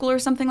German school or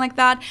something like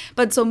that.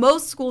 But so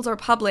most schools are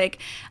public,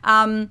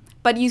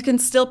 but you can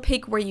still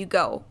pick where you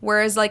go.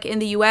 Whereas like in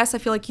the US, I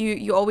feel like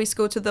you always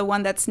go to the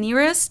one that's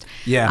nearest.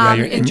 Yeah,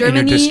 you're in Germany,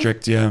 in your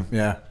district.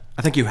 Yeah.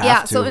 I think you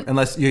have to,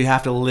 unless you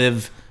have to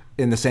live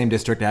in the same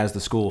district as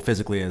the school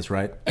physically is,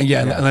 right?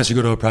 Unless you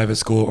go to a private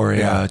school or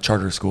a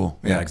charter school.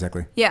 Yeah,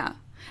 exactly. Yeah.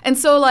 And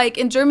so like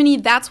in Germany,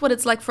 that's what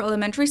it's like for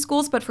elementary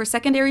schools. But for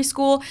secondary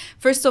school,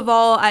 first of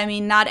all, I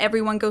mean, not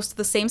everyone goes to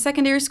the same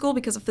secondary school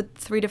because of the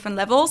 3 different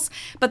levels.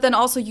 But then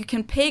also you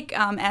can pick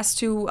as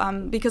to,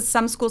 because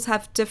some schools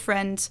have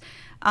different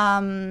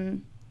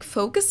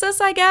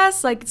focuses, I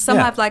guess. Like some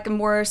have like a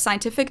more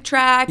scientific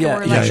track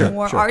or like a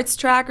more arts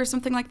track or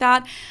something like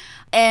that.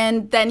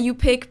 And then you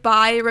pick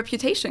by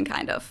reputation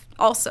kind of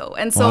also.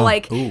 And so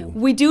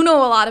we do know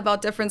a lot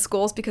about different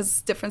schools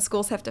because different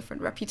schools have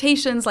different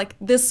reputations. Like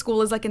this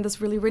school is like in this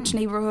really rich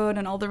neighborhood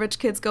and all the rich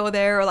kids go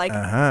there, or like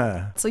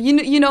so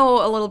you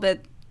know a little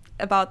bit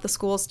about the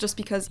schools just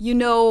because you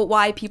know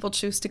why people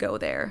choose to go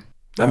there.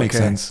 That makes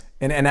sense.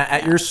 And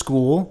at your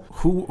school,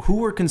 who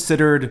were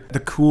considered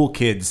the cool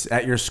kids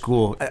at your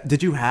school?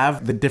 Did you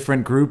have the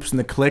different groups and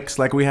the cliques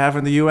like we have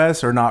in the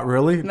US, or not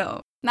really?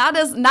 No. Not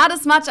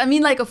as much. I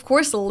mean, like, of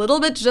course, a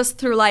little bit just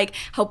through, like,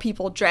 how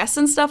people dress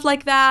and stuff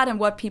like that and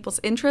what people's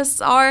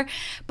interests are.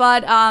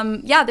 But,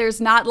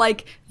 there's not,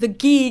 like, the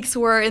geeks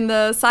who are in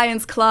the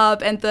science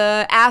club and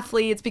the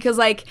athletes because,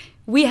 like,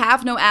 we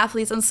have no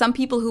athletes. And some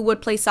people who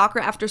would play soccer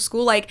after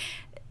school, like,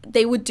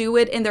 they would do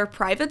it in their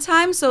private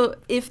time. So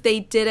if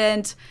they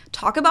didn't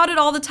talk about it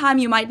all the time,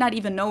 you might not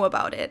even know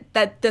about it,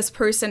 that this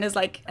person is,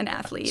 like, an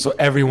athlete. So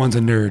everyone's a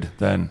nerd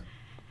then?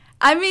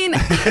 I mean,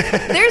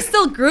 there's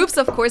still groups,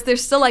 of course.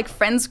 There's still like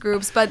friends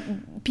groups, but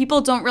people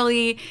don't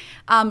really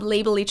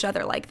label each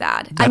other like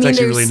that. That's I mean,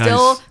 there's really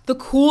still nice. the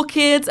cool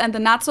kids and the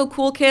not so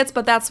cool kids,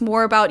 but that's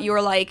more about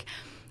your like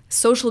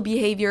social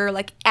behavior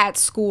like at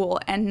school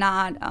and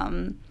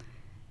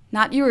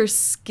not your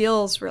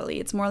skills really.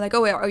 It's more like,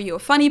 oh, are you a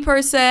funny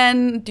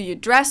person? Do you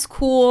dress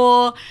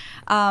cool?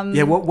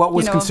 What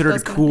was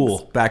considered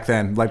cool back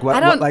then? Like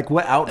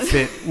what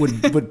outfit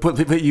would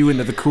put you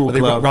into the cool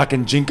club? Were they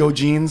rocking Jinko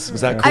jeans?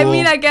 Was that cool? I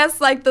mean, I guess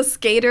like the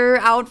skater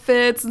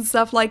outfits and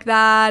stuff like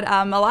that.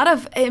 A lot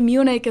of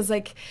Munich is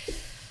like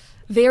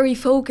very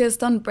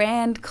focused on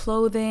brand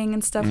clothing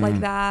and stuff like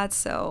that.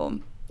 So,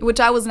 which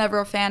I was never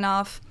a fan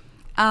of.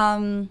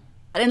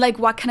 And like,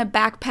 what kind of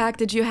backpack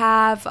did you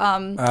have?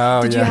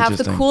 Did you have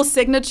the cool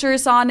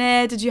signatures on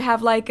it? Did you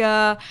have like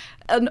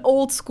an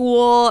old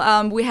school?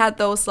 We had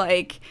those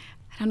like,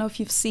 I don't know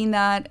if you've seen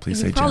that.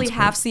 You probably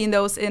have seen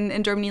those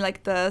in Germany,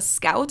 like the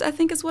Scout, I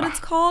think is what it's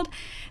called.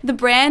 The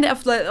brand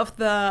of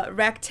the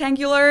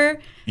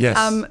rectangular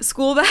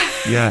school bag.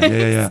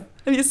 Yeah.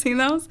 Have you seen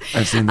those?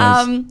 I've seen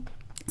those.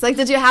 It's like,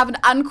 did you have an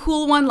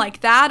uncool one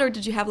like that, or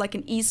did you have like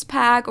an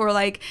Eastpak or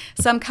like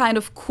some kind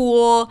of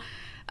cool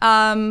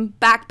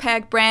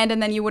backpack brand,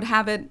 and then you would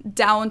have it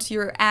down to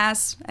your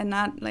ass and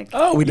not like.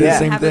 Oh, we did the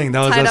same thing.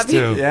 That was us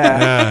too.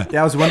 Yeah.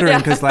 I was wondering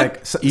because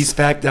like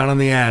Eastpak down on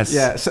the ass.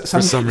 Yeah,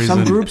 for some reason.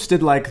 Some groups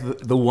did like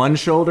the one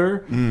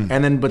shoulder, and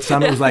then but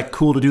some it was like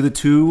cool to do the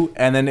 2,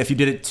 and then if you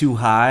did it too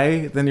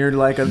high, then you're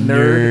like a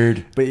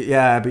nerd. But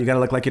you gotta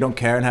look like you don't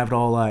care and have it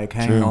all like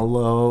hanging all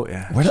low.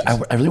 Yeah.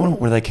 I really wonder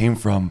where that came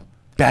from.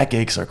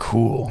 Backaches are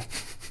cool.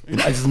 It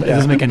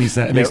doesn't make any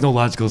sense. It makes no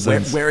logical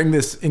sense. Wearing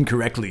this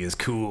incorrectly is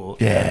cool.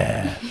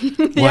 Yeah.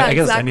 Well, I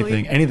guess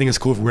anything is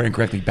cool if wearing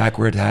incorrectly.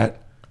 Backward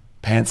hat,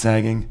 pants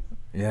sagging.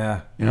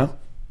 Yeah. You know?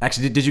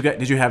 Actually, did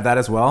you have that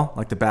as well?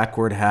 Like the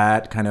backward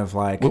hat, kind of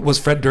like. Was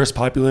Fred Durst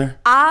popular?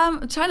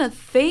 I'm trying to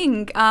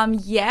think.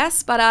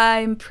 Yes, but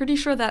I'm pretty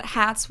sure that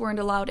hats weren't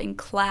allowed in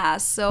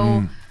class.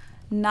 So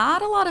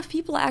not a lot of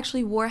people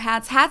actually wore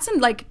hats. Hats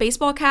and like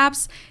baseball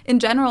caps in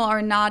general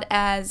are not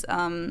as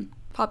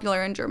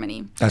popular in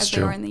Germany as they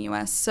are in the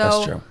US. So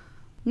that's true.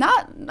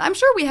 I'm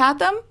sure we had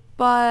them,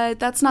 but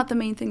that's not the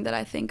main thing that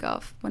I think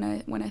of when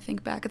I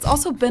think back. It's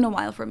also been a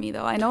while for me,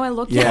 though. I know I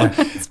look young.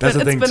 That's the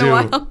thing, it's been too.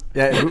 a while.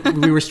 Yeah,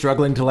 we were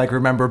struggling to like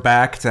remember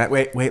back to that.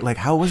 Wait, like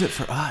how was it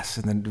for us?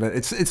 And then but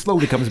it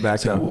slowly comes back.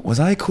 So Was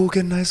I a cool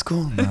kid in high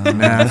school? No.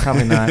 nah,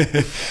 probably not.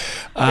 Yeah,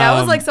 I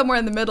was like somewhere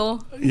in the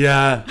middle.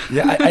 Yeah.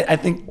 I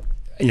think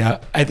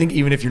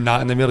even if you're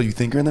not in the middle, you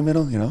think you're in the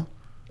middle, you know?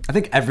 I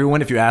think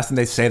everyone, if you ask them,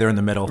 they say they're in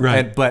the middle.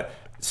 Right. But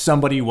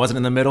somebody wasn't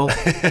in the middle.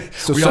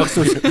 So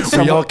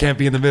we all can't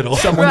be in the middle.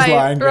 someone's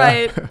lying. Yeah.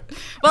 Right.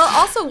 Well,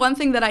 also one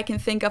thing that I can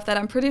think of that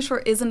I'm pretty sure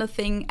isn't a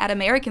thing at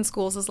American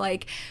schools is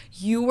like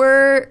you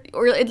were,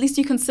 or at least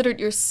you considered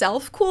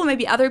yourself cool.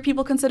 Maybe other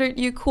people considered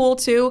you cool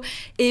too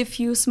if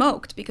you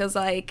smoked, because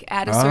like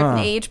at a certain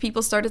age,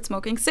 people started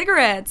smoking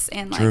cigarettes,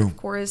 and like True. of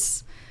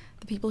course,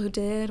 the people who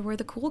did were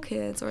the cool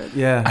kids. Or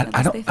Yeah.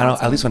 I don't.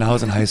 At least when I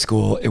was in high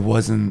school, it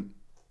wasn't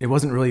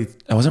really.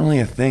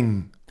 a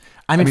thing.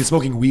 I mean,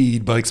 smoking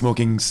weed, but like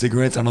smoking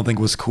cigarettes, I don't think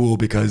was cool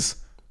because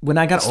When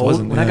I got This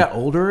wasn't- when I yeah. got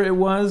older, it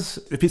was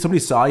if somebody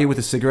saw you with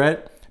a cigarette,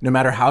 no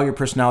matter how your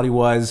personality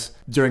was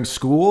during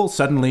school,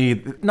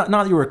 suddenly not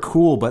that you were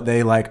cool, but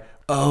they like,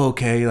 oh,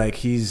 okay, like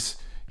he's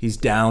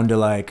down to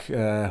like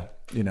I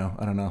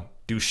don't know,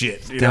 do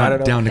shit, I don't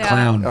know. down to Yeah.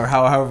 clown. Or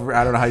however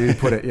I don't know how you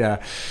put it,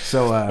 yeah. So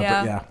Yeah.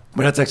 but yeah.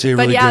 But that's actually a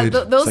But really yeah,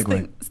 good those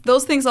segue.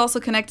 those things also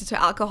connected to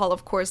alcohol,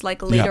 of course.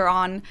 Like later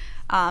on,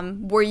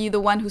 were you the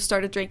one who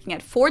started drinking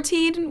at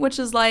 14, which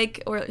is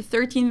like, or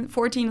 13,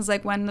 14 is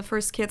like when the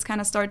first kids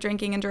kind of start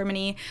drinking in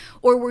Germany,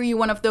 or were you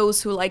one of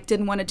those who like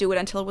didn't want to do it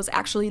until it was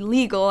actually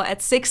legal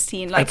at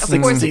 16? Like, At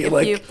of course, 16,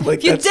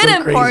 if you that's so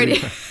didn't crazy. party.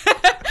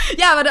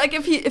 Yeah, but like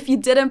if you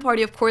didn't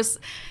party, of course,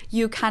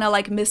 you kind of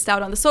like missed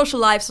out on the social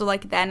life. So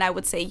like then I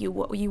would say you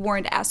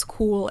weren't as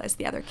cool as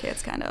the other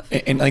kids, kind of.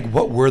 And like,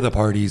 what were the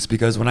parties?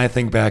 Because when I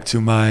think back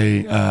to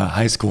my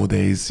high school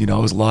days, it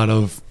was a lot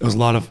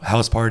of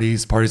house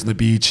parties on the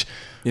beach,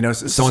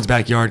 someone's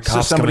backyard,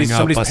 cops coming up,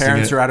 somebody's busting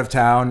parents it. are out of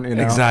town.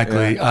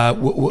 Exactly.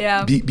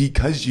 Yeah. Yeah.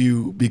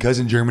 Because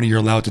in Germany you're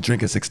allowed to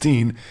drink at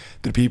 16.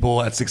 Did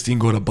people at 16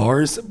 go to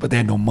bars, but they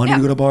had no money to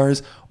Yeah. go to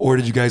bars, or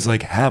did you guys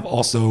like have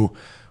also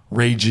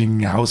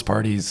raging house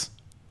parties?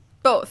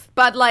 Both,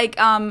 but like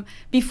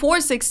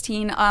before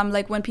 16,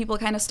 like when people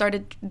kind of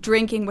started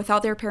drinking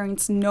without their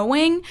parents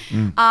knowing,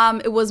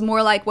 it was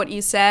more like what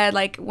you said,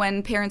 like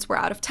when parents were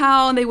out of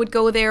town, they would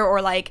go there,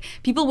 or like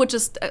people would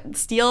just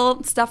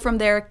steal stuff from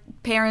their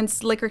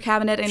parents' liquor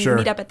cabinet and Sure.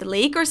 meet up at the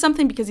lake or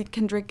something, because you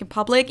can drink in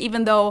public,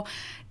 even though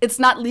it's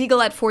not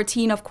legal at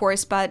 14, of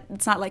course, but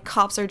it's not like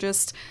cops are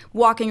just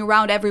walking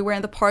around everywhere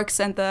in the parks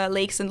and the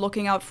lakes and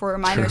looking out for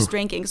minors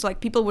drinking. So like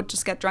people would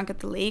just get drunk at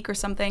the lake or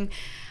something.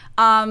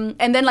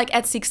 And then like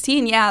at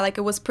 16, yeah, like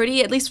it was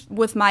pretty, at least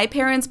with my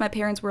parents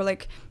were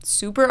like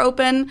super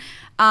open.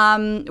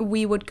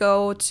 We would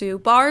go to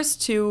bars,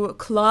 to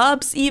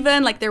clubs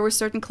even, like there were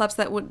certain clubs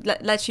that would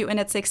let you in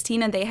at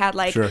 16, and they had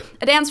like Sure.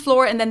 a dance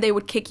floor, and then they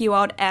would kick you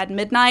out at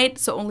midnight.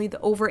 So only the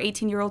over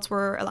 18-year-olds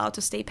were allowed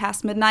to stay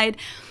past midnight.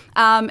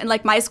 And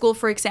like my school,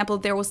 for example,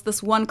 there was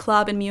this one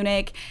club in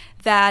Munich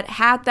that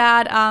had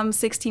that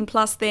 16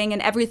 plus thing,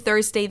 and every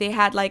Thursday they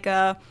had like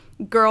a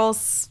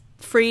girls'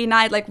 free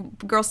night, like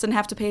girls didn't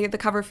have to pay the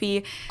cover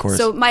fee. Course,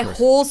 so my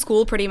whole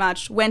school pretty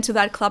much went to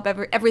that club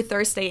every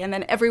Thursday, and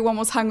then everyone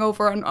was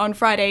hungover on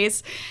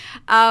Fridays.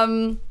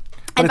 And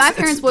my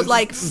parents would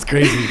like, It's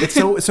crazy.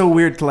 It's so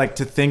weird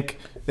to think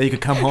that you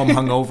could come home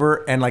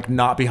hungover and like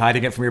not be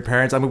hiding it from your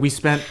parents. I mean, we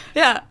spent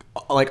yeah.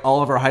 like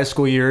all of our high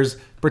school years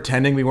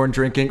pretending we weren't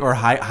drinking, or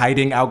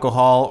hiding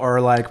alcohol, or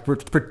like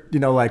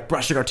like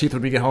brushing our teeth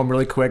when we get home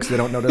really quick so they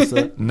don't notice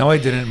it. No, I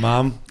didn't,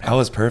 Mom. I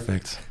was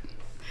perfect.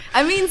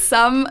 I mean,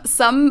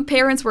 some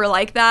parents were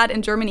like that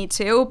in Germany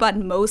too, but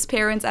most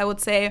parents, I would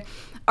say,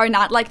 are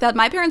not like that.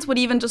 My parents would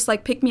even just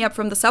like pick me up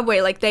from the subway.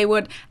 Like they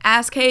would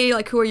ask, hey,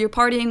 like who are you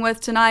partying with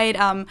tonight?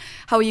 How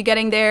are you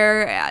getting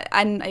there?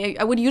 And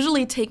I would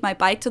usually take my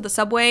bike to the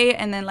subway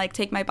and then like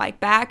take my bike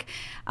back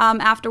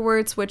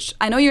afterwards, which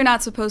I know you're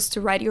not supposed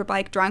to ride your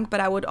bike drunk, but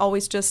I would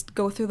always just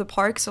go through the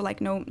park, so like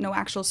no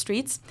actual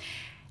streets.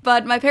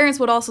 But my parents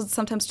would also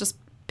sometimes just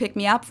pick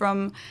me up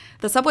from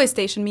the subway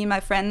station, me and my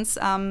friends,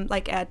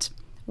 like at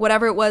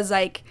whatever it was,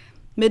 like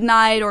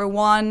midnight or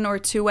 1 or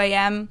 2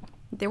 a.m.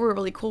 They were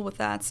really cool with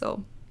that,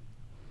 so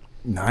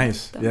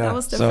Nice. that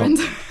was different.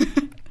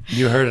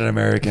 You heard it,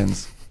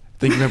 Americans.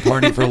 Think you've been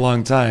partying for a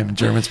long time.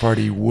 Germans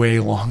party way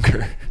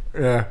longer.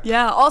 Yeah.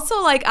 Yeah,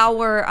 also like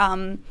our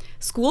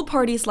school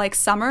parties, like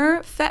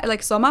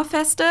like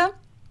Sommerfeste,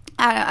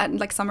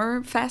 like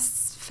summer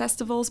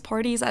festivals,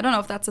 parties. I don't know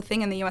if that's a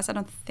thing in the US. I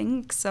don't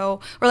think so.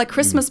 Or like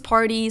Christmas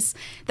parties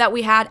that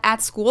we had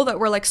at school that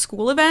were like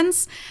school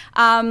events.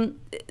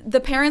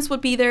 The parents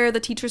would be there, the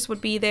teachers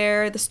would be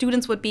there, the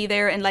students would be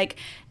there, and like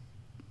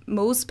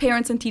most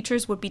parents and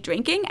teachers would be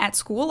drinking at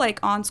school, like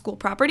on school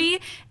property.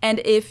 And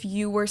if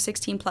you were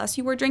 16 plus,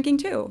 you were drinking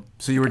too.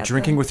 So you were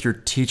drinking with your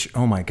teacher.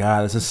 Oh my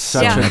God, this is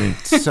such Yeah.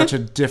 such a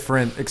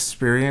different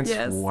experience.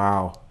 Yes.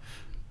 Wow.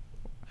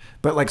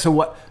 But like,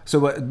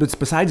 but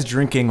besides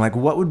drinking, like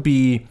what would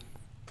be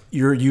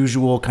your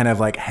usual kind of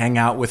like hang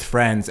out with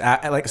friends?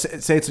 Like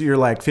say it's you're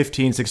like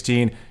 15,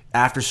 16,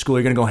 after school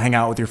you're going to go hang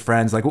out with your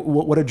friends. Like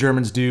what do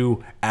Germans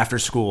do after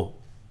school?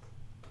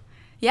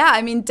 Yeah,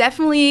 I mean,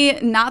 definitely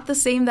not the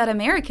same that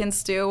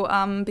Americans do,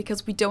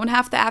 because we don't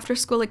have the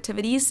after-school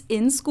activities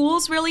in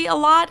schools really a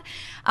lot.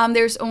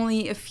 There's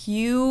only a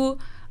few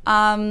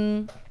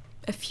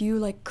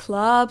like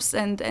clubs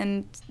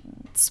and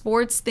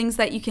sports things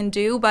that you can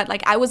do, but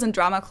like I was in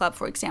drama club,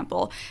 for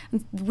example.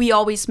 We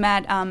always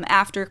met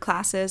after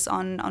classes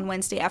on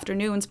Wednesday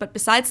afternoons, but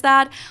besides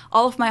that,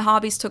 all of my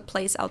hobbies took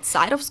place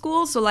outside of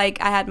school. So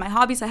like I had my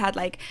hobbies, I had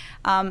like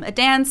a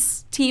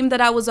dance team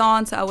that I was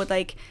on, so I would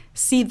like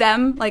see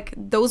them, like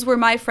those were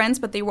my friends,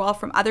 but they were all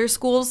from other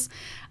schools.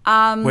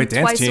 Wait, dance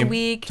twice team? a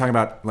week. Talking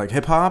about like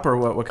hip hop or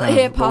what kind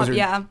Hip of what was hop, your-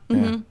 yeah.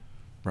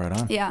 Mm-hmm. Right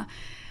on. Yeah.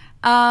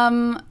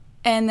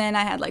 And then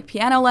I had like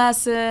piano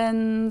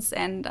lessons,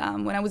 and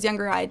when I was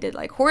younger, I did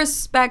like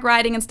horseback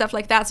riding and stuff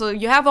like that. So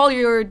you have all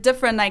your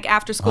different like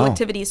after school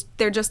activities.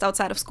 They're just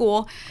outside of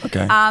school.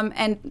 Okay.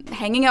 And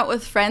hanging out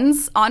with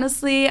friends,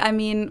 honestly, I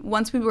mean,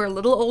 once we were a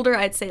little older,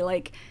 I'd say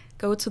like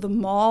go to the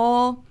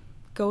mall,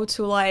 go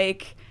to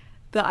like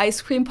the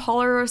ice cream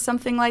parlor or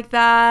something like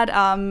that.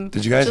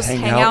 Did you guys just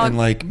hang out in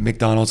like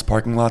McDonald's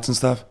parking lots and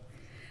stuff?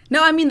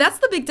 No, I mean, that's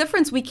the big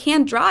difference. We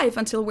can't drive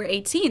until we're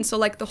 18. So,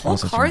 like, the whole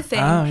Also car true.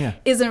 thing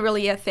isn't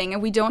really a thing.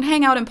 And we don't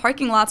hang out in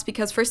parking lots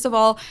because, first of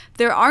all,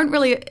 there aren't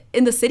really,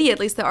 in the city at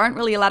least, there aren't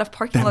really a lot of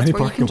parking lots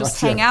where you can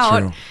just hang out.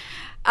 True.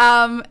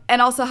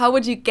 And also, how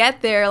would you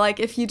get there?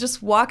 Like, if you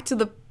just walk to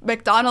the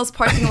McDonald's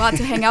parking lot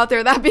to hang out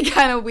there, that'd be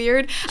kind of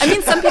weird. I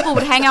mean, some people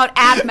would hang out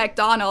at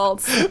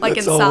McDonald's, like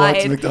Let's all walk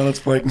to inside. McDonald's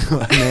parking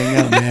lot and hang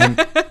out,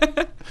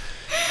 man.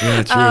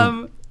 Yeah,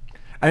 true.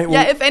 I mean,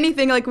 Yeah, if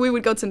anything, like we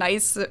would go to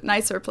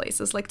nicer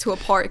places, like to a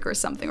park or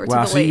something, or wow,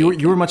 to the so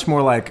lake. you were much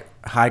more like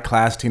high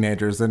class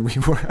teenagers than we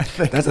were, I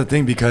think. That's the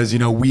thing, because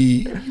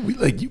we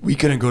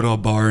couldn't go to a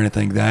bar or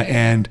anything like that,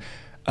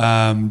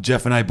 and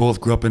Jeff and I both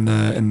grew up in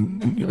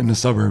the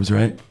suburbs,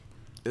 right?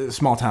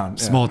 Small town.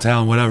 Yeah. Small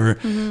town, whatever.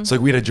 Mm-hmm. So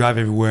like we had to drive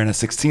everywhere. And at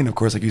 16, of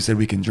course, like you said,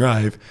 we can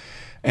drive,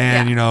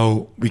 and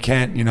we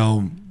can't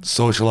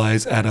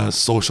socialize at a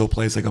social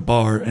place like a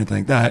bar or anything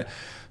like that.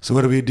 So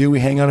what do?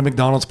 We hang out at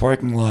McDonald's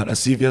parking lot, a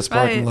CVS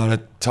parking Right. lot,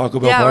 a Taco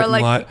Bell yeah, or parking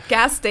like lot,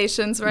 gas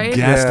stations, right?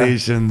 gas Yeah.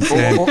 stations,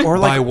 and Or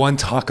buy like- one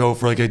taco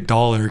for like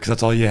 $1 because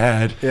that's all you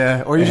had.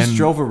 Yeah, or you just And-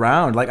 drove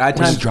around. Like I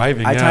times just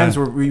driving, I yeah. times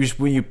where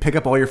when you pick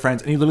up all your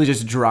friends and you literally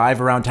just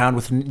drive around town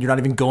with you're not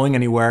even going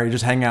anywhere. You're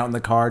just hanging out in the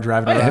car,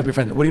 driving Oh, yeah, around. help your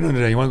friend. What are you doing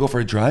today? You want to go for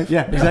a drive?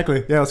 Yeah,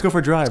 exactly. Yeah, let's go for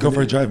a drive. Let's go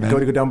for a drive, man. Go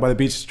down by the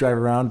beach, drive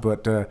around.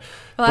 But Well,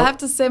 I have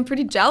to say I'm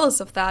pretty jealous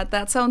of that.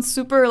 That sounds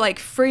super like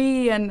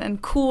free and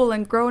cool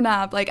and grown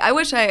up. Like I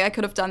wish I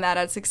could have done that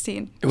at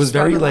 16. It was Just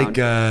drive very around.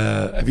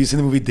 like. Have you seen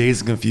the movie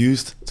Dazed and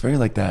Confused? It's very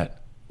like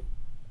that.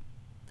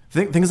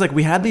 things like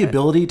we had the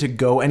ability to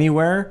go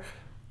anywhere.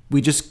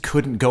 We just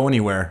couldn't go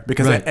anywhere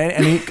because Right.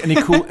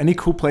 any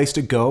cool place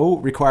to go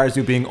requires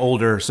you being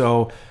older.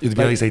 So You have to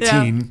be at least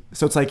 18.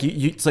 So it's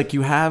like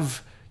you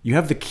have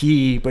the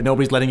key, but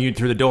nobody's letting you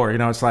through the door.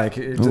 It's like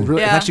it's Yeah.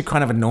 actually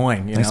kind of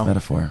annoying. Nice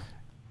metaphor.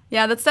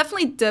 Yeah, that's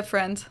definitely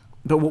different.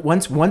 But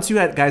once you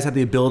guys had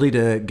the ability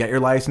to get your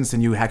license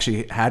and you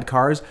actually had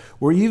cars,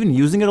 were you even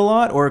using it a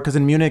lot? Or because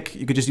in Munich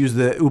you could just use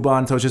the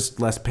U-Bahn, so it's just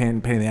less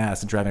pain in the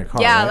ass than driving a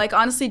car. Yeah, right? like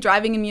honestly,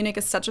 driving in Munich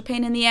is such a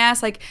pain in the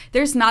ass. Like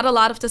there's not a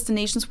lot of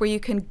destinations where you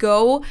can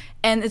go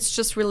and it's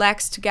just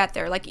relaxed to get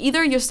there. Like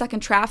either you're stuck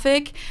in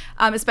traffic,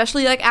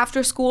 especially like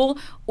after school,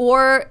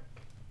 or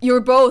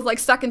you're both like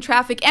stuck in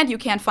traffic and you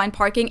can't find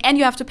parking and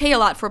you have to pay a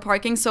lot for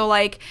parking. So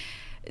like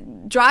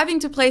driving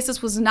to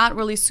places was not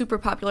really super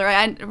popular.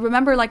 I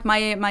remember like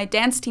my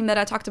dance team that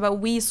I talked about,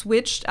 we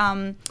switched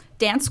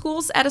dance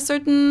schools at a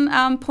certain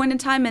point in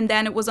time, and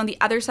then it was on the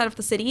other side of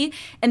the city,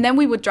 and then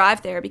we would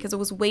drive there because it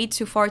was way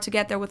too far to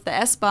get there with the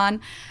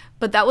S-Bahn.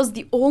 But that was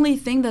the only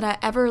thing that I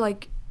ever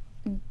like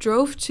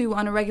drove to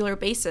on a regular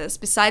basis.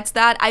 Besides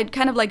that, I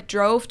kind of like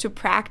drove to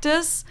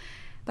practice,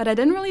 but I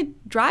didn't really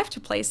drive to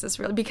places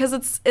really because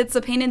it's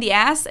a pain in the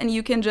ass, and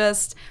you can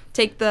just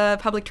take the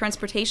public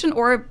transportation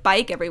or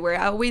bike everywhere.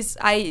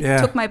 I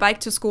took my bike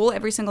to school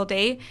every single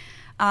day,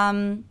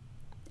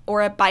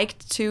 or I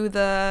biked to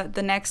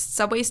the next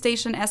subway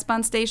station,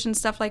 S-Bahn station,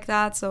 stuff like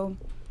that. So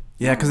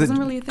yeah, because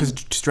really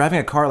just driving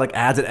a car like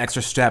adds an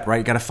extra step, right?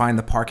 You got to find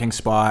the parking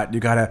spot.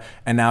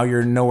 And now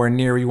you're nowhere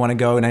near where you want to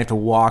go, and now you have to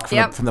walk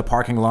from the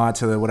parking lot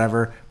to the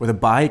whatever. With a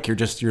bike,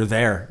 you're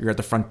there. You're at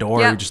the front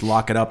door. Yep. You just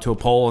lock it up to a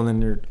pole, and then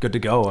you're good to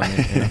go. I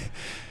mean,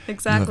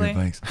 exactly. Love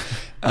your bikes.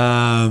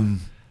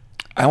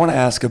 I want to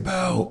ask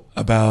about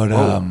what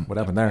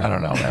happened there? I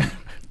don't know, man.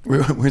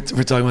 we're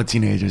talking about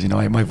teenagers.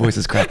 My voice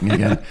is cracking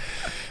again.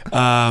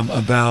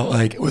 About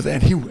like was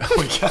any? Oh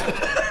my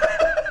god.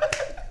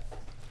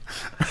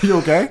 Are you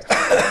okay?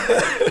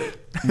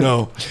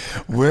 No.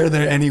 Were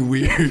there any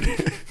weird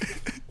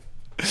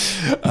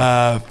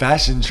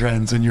fashion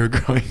trends when you were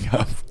growing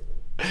up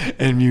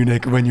in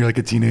Munich when you're like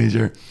a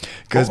teenager?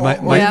 Because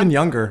or even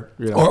younger.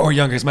 or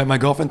younger. 'Cause my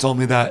girlfriend told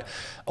me that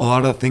a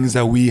lot of the things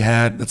that we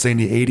had, let's say in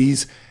the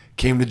 80s,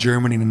 came to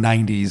Germany in the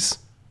 90s,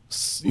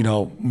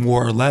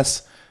 more or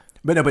less.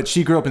 But no, but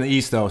she grew up in the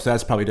East, though, so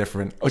that's probably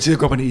different. Oh, she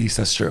grew up in the East.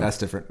 That's true. That's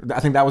different. I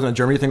think that wasn't a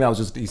Germany thing. That was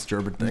just East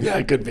German thing. Yeah,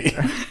 it could be.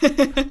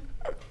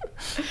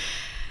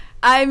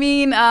 I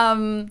mean,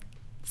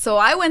 so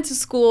I went to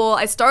school.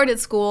 I started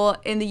school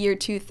in the year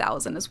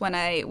 2000 is when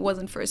I was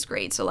in first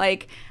grade. So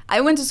like I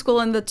went to school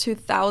in the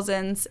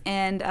 2000s,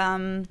 and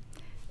I'm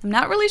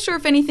not really sure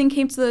if anything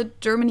came to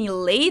Germany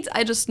late.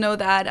 I just know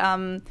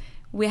that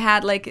we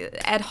had like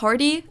Ed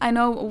Hardy. I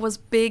know was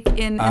big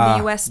in the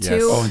US yes.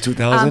 too. Oh, in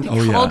 2000? Oh,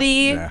 yeah.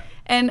 Aldi. Yeah.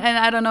 And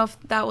I don't know if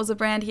that was a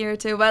brand here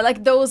too, but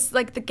like those,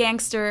 like the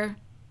gangster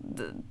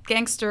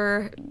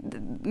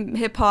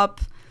hip hop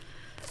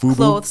Fubu?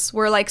 clothes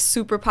were like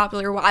super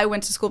popular where I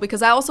went to school,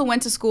 because I also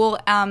went to school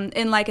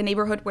in like a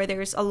neighborhood where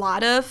there's a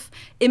lot of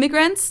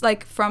immigrants,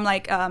 like from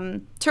like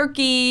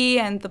Turkey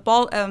and the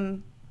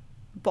Baltics.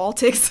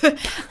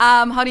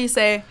 How do you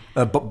say?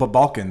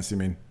 Balkans, you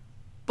mean?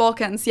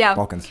 Balkans, yeah.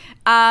 Balkans.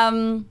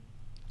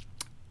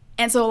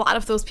 And so a lot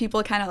of those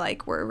people kind of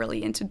like were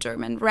really into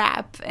German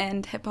rap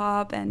and hip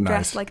hop and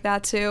dressed like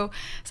that too.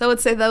 So I would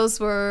say those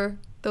were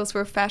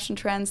fashion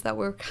trends that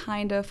were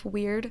kind of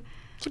weird.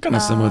 It's kind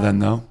of similar then,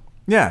 though.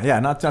 Yeah,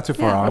 not too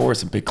far Yeah. I off. wore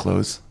some big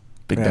clothes,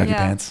 big baggy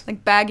pants.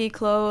 Like baggy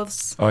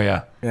clothes. Oh,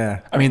 yeah.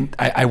 Yeah. I mean,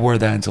 I wore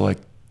that until like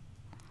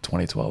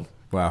 2012.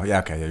 Wow. Yeah.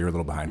 Okay. Yeah, you're a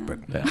little behind, but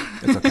Yeah.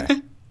 it's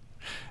okay.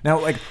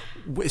 Now, like,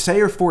 say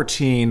you're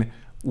 14.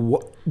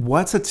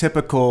 What's a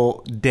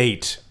typical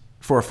date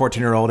for a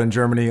 14-year-old in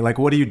Germany? Like,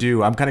 what do you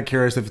do? I'm kind of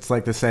curious if it's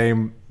like the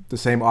same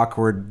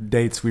awkward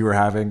dates we were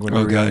having when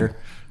we were younger.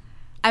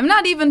 I'm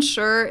not even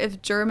sure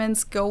if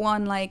Germans go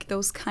on like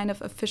those kind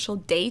of official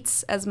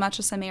dates as much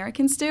as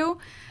Americans do.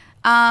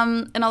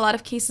 In a lot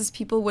of cases,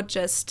 people would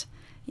just,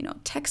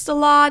 text a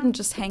lot and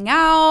just hang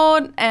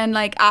out. And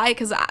like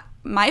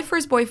my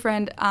first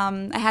boyfriend,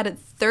 I had at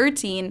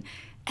 13,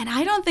 and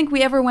I don't think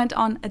we ever went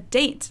on a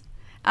date.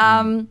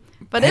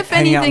 But if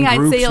Hanging out in anything, I'd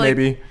groups, say like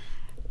maybe.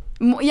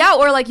 Yeah,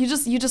 or like you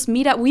just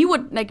meet up. We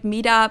would like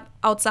meet up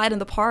outside in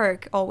the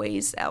park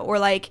always, or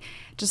like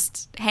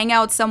just hang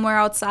out somewhere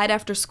outside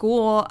after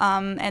school,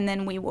 and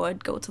then we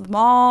would go to the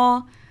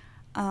mall.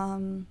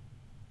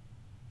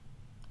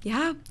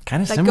 Yeah,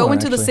 Kind of like similar, go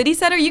into the actually. city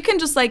center. You can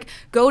just like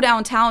go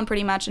downtown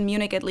pretty much in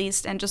Munich at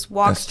least, and just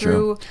walk That's true.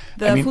 through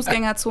the I mean,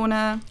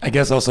 Fußgängerzone. I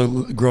guess also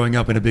growing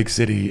up in a big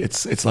city,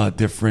 it's a lot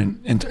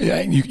different. And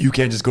you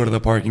can't just go to the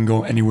park and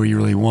go anywhere you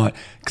really want.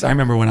 Because I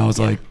remember when I was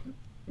like,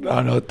 I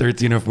don't know,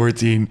 13 or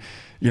 14,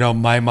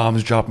 my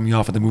mom's dropping me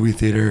off at the movie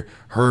theater.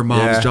 Her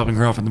mom's dropping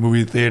her off at the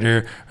movie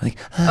theater. Like,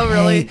 Oh,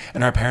 really? hey.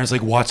 And our parents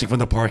like watching from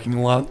the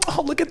parking lot.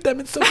 Oh, look at them.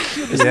 It's so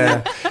cute.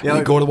 Yeah. Yeah, We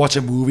like- go to watch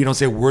a movie. Don't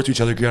say a word to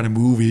each other. Get on a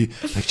movie.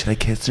 Like, should I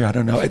kiss her? I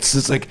don't know. It's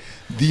just like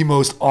the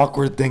most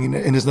awkward thing.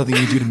 And there's nothing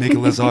you do to make it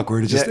less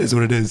awkward. It just is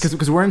what it is.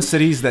 Because we're in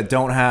cities that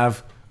don't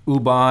have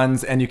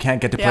U-Bahns and you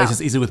can't get to places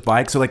Yeah. easily with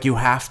bikes. So like you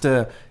have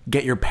to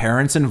get your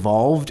parents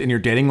involved in your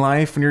dating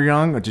life when you're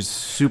young, which is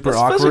super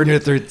Especially awkward. when you're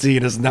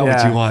 13. That's not what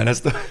Yeah. you want. That's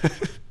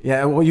the...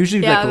 Yeah, well,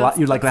 usually Yeah,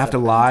 you'd like have to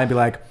lie and be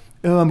like,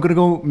 "Oh, I'm gonna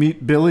go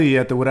meet Billy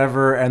at the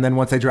whatever," and then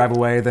once they drive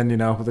away, then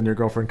then your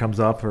girlfriend comes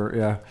up,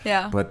 or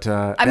Yeah. But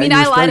I mean,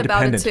 I lied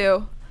about it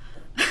too.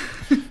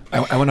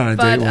 I went on a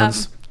But, date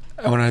once.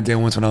 I went on a date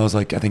once when I was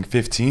like, I think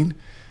 15.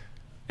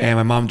 And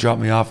my mom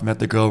dropped me off and met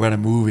the girl, read a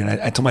movie. And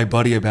I told my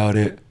buddy about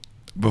it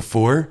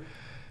before.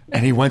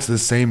 And he went to the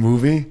same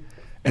movie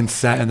and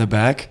sat in the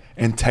back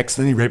and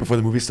texted me right before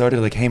the movie started,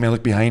 like, hey, man,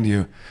 look behind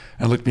you.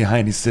 And I looked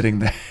behind, he's sitting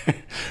there. He's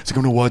like, I'm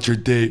going to watch your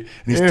date. And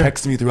he's Yeah.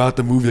 texting me throughout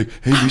the movie, like,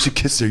 hey, you should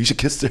kiss her. You should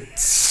kiss her.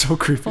 So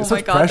creepy. Oh It's my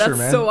such God, pressure, that's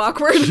man. so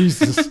awkward.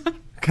 Jesus, what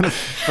kind of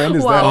friend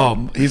is Wow.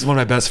 Oh, he's one of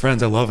my best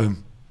friends. I love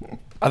him.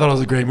 I thought it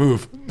was a great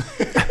move.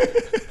 that?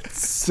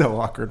 So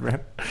awkward,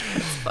 man.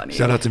 Funny.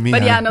 Shout out to me.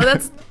 But yeah, no,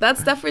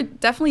 that's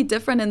definitely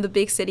different in the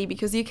big city,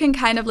 because you can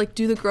kind of like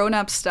do the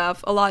grown-up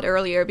stuff a lot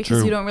earlier, because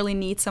True. you don't really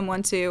need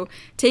someone to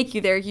take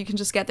you there. You can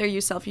just get there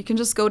yourself. You can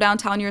just go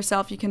downtown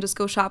yourself. You can just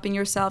go shopping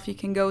yourself. You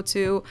can go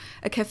to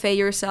a cafe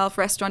yourself,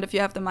 restaurant if you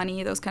have the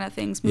money, those kind of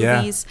things. Yeah.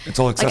 Movies. It's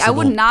all Like I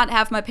would accessible. not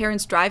have my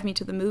parents drive me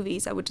to the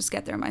movies. I would just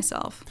get there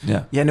myself.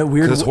 Yeah. Yeah, no,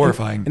 weird. 'Cause it's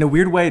horrifying. In a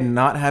weird way,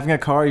 not having a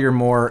car, you're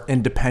more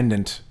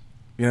independent.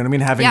 You know what I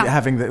mean?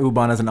 Having the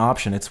U-Bahn as an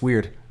option, it's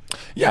weird.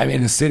 Yeah, I mean,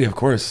 in the city, of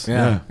course.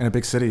 Yeah. In a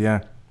big city,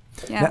 yeah.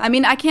 Yeah, I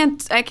mean, I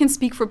can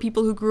speak for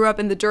people who grew up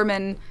in the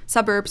German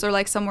suburbs or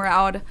like somewhere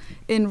out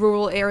in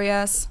rural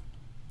areas.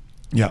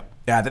 Yeah.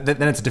 Yeah,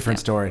 then it's a different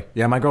story.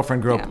 Yeah, my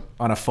girlfriend grew Yeah. up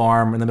on a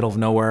farm in the middle of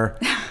nowhere,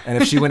 and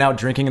if she went out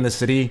drinking in the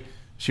city,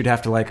 she'd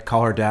have to like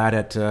call her dad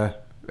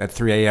at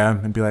 3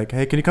 a.m. and be like,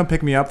 "Hey, can you come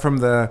pick me up from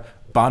the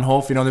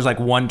Bahnhof?" There's like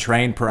one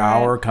train per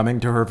hour coming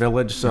to her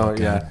village, so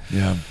Yeah.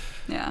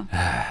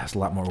 Yeah, it's a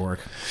lot more work.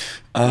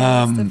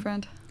 it's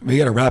different. We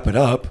got to wrap it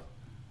up.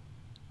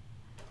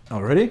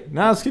 Already?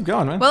 No, let's keep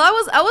going, man. Well,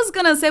 I was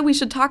gonna say we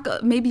should talk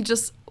maybe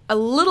just a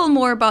little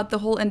more about the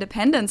whole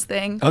independence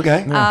thing.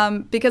 Okay.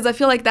 Because I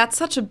feel like that's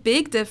such a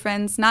big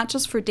difference, not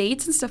just for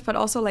dates and stuff, but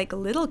also like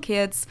little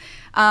kids.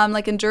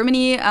 Like in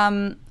Germany,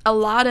 a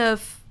lot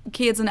of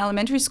kids in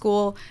elementary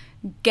school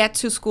get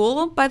to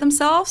school by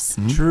themselves.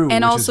 True.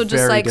 And which also is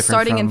just very like different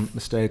starting from in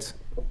the States.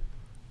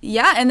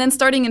 Yeah, and then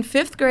starting in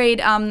 5th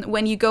grade,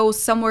 when you go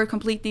somewhere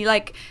completely,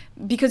 like,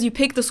 because you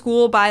pick the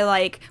school by,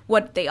 like,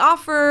 what they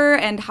offer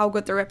and how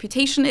good their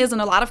reputation is.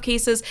 In a lot of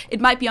cases, it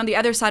might be on the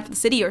other side of the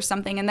city or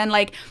something. And then,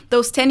 like,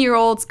 those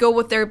 10-year-olds go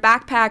with their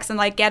backpacks and,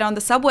 like, get on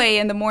the subway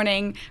in the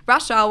morning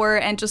rush hour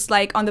and just,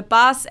 like, on the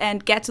bus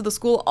and get to the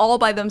school all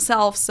by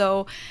themselves.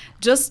 So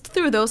just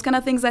through those kind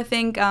of things, I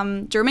think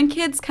German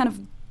kids kind of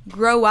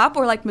grow up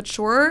or like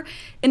mature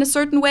in a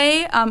certain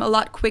way a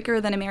lot quicker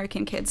than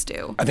American kids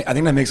do. I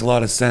think that makes a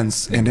lot of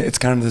sense, and it's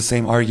kind of the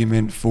same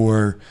argument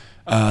for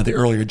the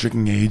earlier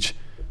drinking age,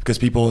 because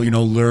people, you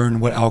know, learn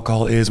what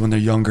alcohol is when they're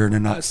younger and they're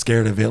not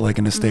scared of it, like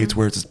in the States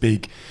where it's this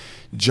big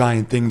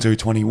giant thing until you're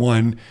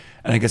 21.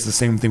 And I guess the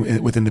same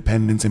thing with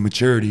independence and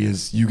maturity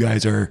is you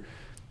guys are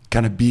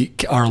kind of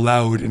are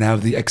allowed and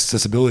have the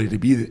accessibility to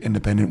be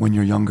independent when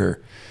you're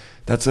younger.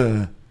 That's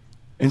a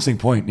interesting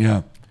point.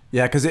 Yeah.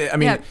 Yeah, because I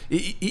mean,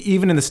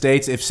 even in the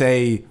States, if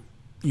say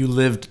you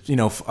lived, you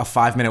know, a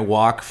 5-minute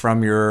walk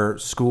from your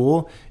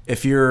school,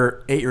 if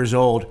you're 8 years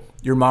old,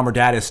 your mom or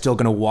dad is still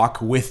going to walk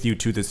with you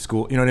to the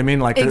school. You know what I mean?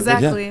 Like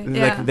exactly.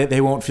 Like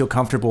they won't feel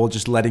comfortable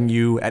just letting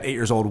you at 8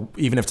 years old,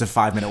 even if it's a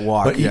 5-minute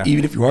walk. But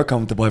even if you are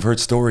comfortable, I've heard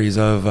stories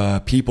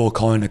of people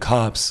calling the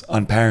cops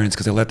on parents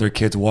because they let their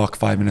kids walk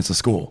 5 minutes to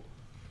school.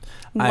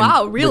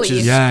 Wow, really? Which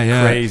is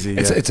crazy.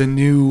 It's a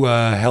new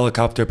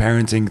helicopter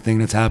parenting thing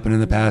that's happened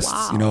in the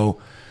past, you know,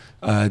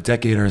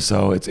 decade or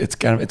so. It's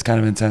kind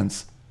of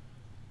intense.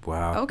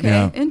 Wow. Okay,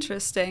 Yeah.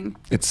 Interesting.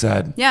 It's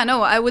sad. Yeah,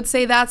 no, I would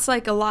say that's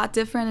like a lot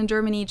different in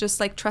Germany, just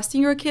like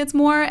trusting your kids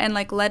more and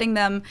like letting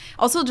them,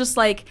 also just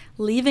like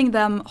leaving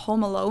them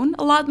home alone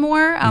a lot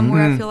more,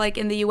 where I feel like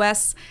in the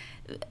US,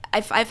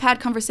 I've had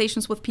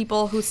conversations with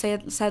people who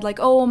said like,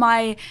 oh,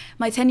 my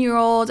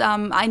 10-year-old,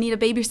 I need a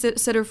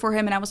babysitter for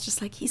him. And I was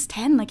just like, he's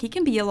 10, like he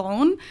can be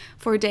alone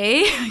for a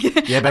day.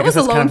 Yeah, but I guess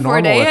that's kind of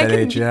normal at that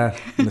age,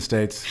 in the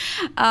States.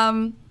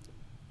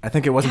 I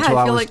think it wasn't until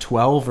I was like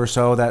 12 or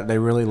so that they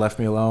really left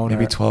me alone.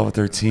 Maybe 12 or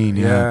 13,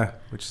 yeah.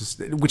 Which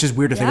is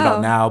weird to think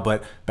about now,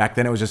 but back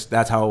then it was just,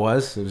 that's how it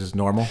was. It was just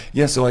normal.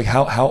 Yeah, so like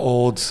how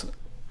old,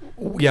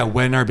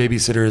 when our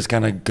babysitter is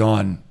kind of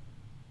gone?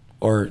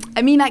 Or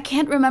I mean, I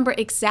can't remember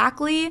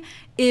exactly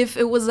if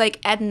it was like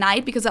at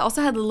night, because I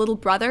also had a little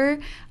brother.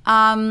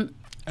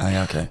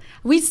 Okay.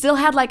 We still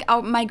had like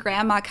my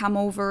grandma come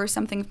over or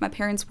something if my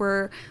parents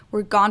were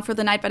gone for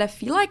the night. But I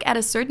feel like at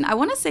a certain, I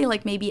want to say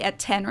like maybe at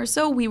 10 or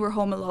so, we were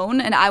home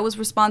alone. And I was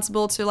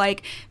responsible to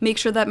like make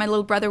sure that my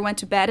little brother went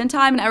to bed in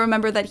time. And I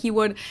remember that he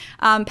would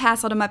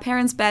pass out of my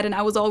parents' bed. And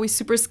I was always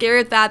super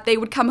scared that they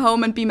would come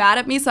home and be mad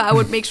at me. So I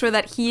would make sure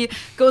that he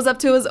goes up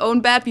to his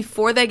own bed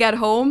before they get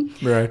home.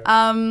 Right.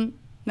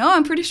 No,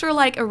 I'm pretty sure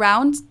like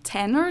around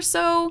 10 or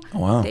so,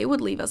 wow. They would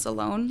leave us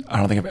alone. I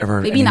don't think I've ever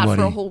heard Maybe anybody. not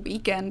for a whole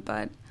weekend,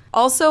 but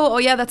also,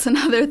 that's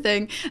another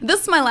thing.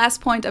 This is my last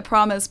point, I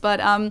promise,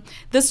 but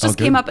this just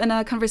came up in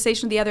a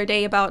conversation the other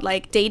day about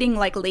like dating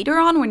like later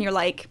on when you're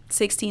like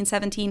 16,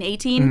 17,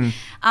 18.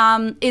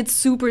 It's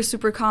super,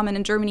 super common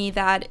in Germany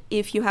that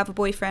if you have a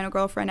boyfriend or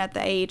girlfriend at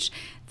the age,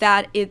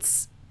 that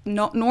it's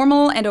not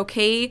normal and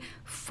okay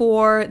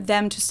for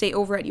them to stay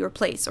over at your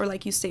place, or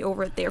like you stay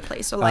over at their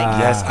place. So like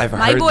yes, I've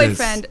my heard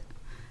boyfriend this.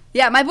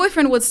 Yeah, my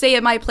boyfriend would stay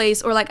at my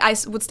place, or like I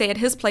would stay at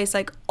his place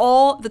like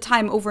all the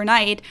time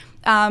overnight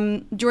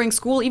during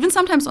school, even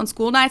sometimes on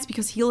school nights,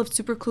 because he lived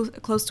super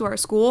close to our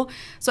school.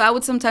 So I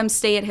would sometimes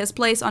stay at his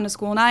place on a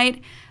school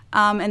night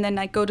and then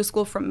like go to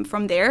school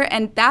from there.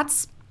 And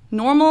that's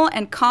normal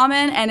and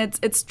common, and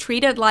it's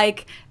treated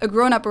like a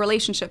grown-up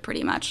relationship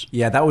pretty much.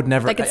 Yeah, that would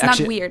never... Like it's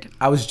not weird.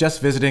 I was just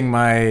visiting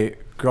my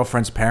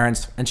girlfriend's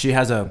parents, and she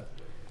has a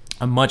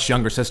much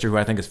younger sister who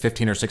I think is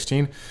 15 or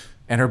 16,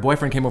 and her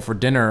boyfriend came over for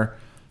dinner.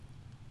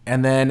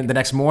 And then the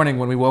next morning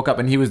when we woke up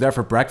and he was there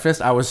for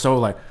breakfast, I was so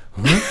like,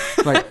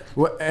 huh? Like,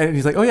 what? And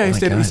he's like, oh yeah,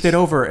 he stayed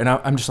over. And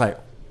I'm just like,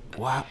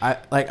 wow.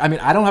 I mean,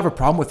 I don't have a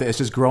problem with it. It's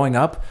just growing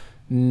up,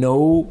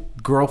 no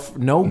girl's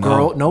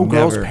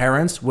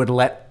parents would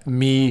let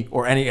me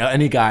or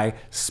any guy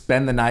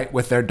spend the night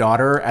with their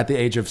daughter at the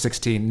age of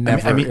 16.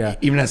 Never. I mean,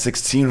 even at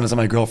 16, when I was at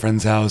my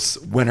girlfriend's house,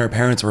 when her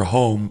parents were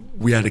home,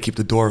 we had to keep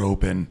the door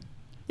open.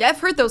 Yeah, I've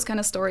heard those kind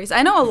of stories.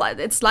 I know a lot.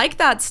 It's like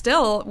that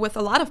still with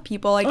a lot of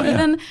people. Like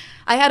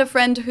I had a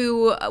friend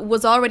who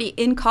was already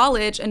in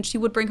college, and she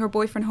would bring her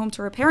boyfriend home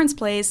to her parents'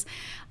 place.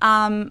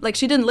 Like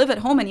she didn't live at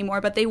home anymore,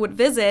 but they would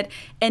visit.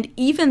 And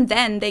even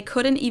then, they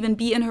couldn't even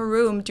be in her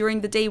room during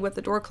the day with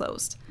the door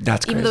closed.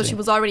 That's crazy. Even though she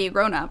was already a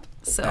grown-up.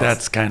 So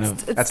that's kind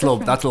of that's a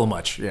little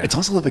much. Yeah. It's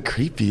also a little bit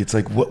creepy. It's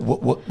like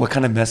what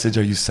kind of message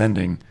are you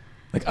sending?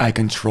 Like, I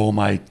control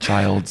my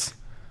child's.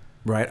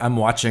 Right, I'm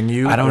watching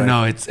you. I don't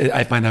know.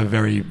 I find that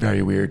very,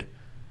 very weird.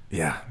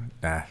 Yeah,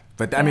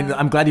 but I mean,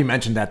 I'm glad you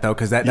mentioned that though,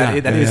 because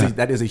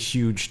that is a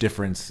huge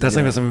difference. That's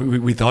like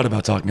something we thought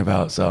about talking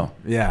about. So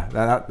yeah,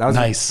 that was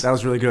nice. That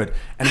was really good.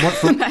 And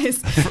for,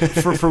 nice.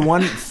 for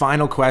one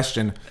final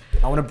question,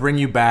 I want to bring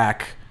you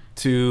back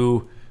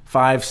to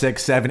 5,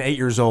 6, 7, 8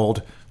 years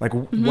old, like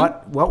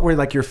what were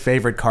like your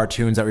favorite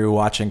cartoons that we were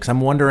watching? Because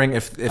I'm wondering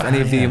if any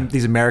of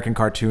these American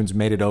cartoons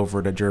made it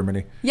over to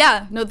Germany.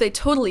 Yeah, no, they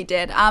totally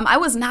did. I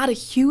was not a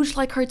huge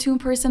like cartoon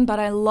person, but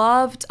I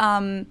loved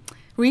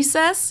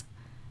Recess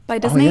by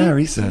Disney. Oh yeah,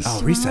 Recess.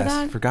 Oh, Do you remember Recess.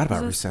 that? Forgot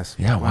about Recess.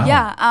 Yeah, wow.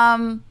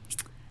 Yeah.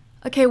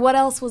 Okay, what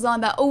else was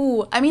on that?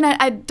 Oh, I mean,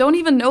 I don't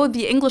even know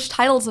the English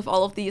titles of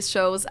all of these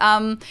shows.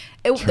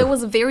 There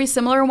was a very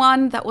similar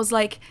one that was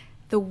like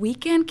The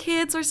Weekend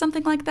Kids or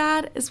something like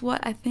that is what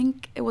I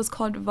think it was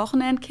called.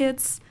 Wochenend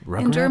Kids in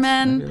Rugrats?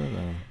 German. Maybe, I don't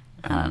know.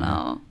 I don't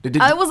know. Did-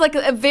 It was like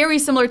a very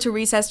similar to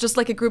Recess, just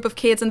like a group of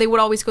kids, and they would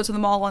always go to the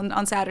mall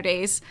on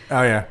Saturdays.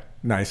 Oh yeah,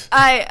 nice.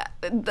 I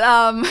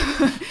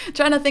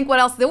trying to think what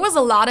else. There was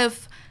a lot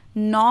of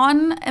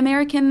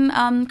non-American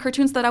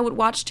cartoons that I would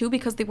watch too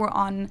because they were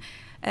on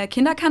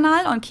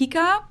Kinderkanal on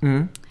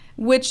Kika,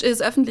 which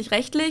is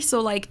öffentlich-rechtlich. So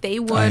like they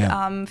would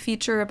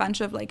feature a bunch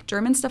of like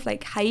German stuff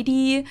like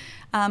Heidi,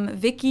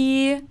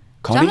 Vicky.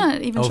 Connie? I'm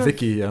not even sure.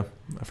 Vicky, yeah,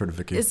 I've heard of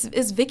Vicky.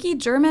 Is Vicky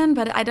German?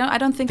 But I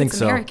don't think it's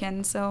so.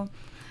 American. So.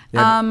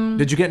 Yeah.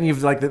 Did you get any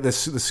of like the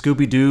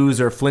Scooby Doo's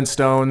or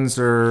Flintstones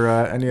or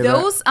any of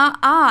Those,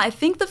 I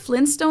think the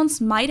Flintstones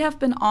might have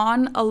been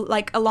on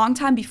a long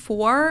time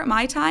before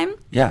my time.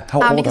 Yeah,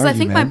 how old because are I you,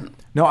 think man?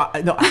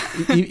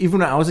 Even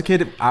when I was a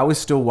kid, I was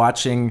still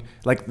watching.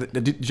 Like,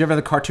 did you ever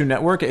have the Cartoon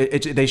Network?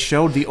 They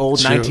showed the old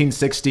True.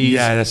 1960s.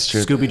 Yeah, that's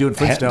true. Scooby Doo and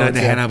Flintstones.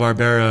 The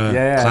Hanna-Barbera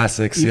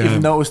classics. Yeah.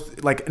 Even though it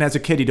was like, and as a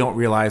kid, you don't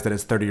realize that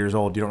it's 30 years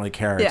old. You don't really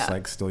care. Yeah. It's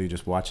like still you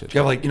just watch it. You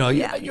have like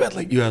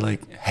you had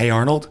like Hey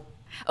Arnold,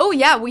 Oh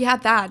yeah, we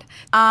had that.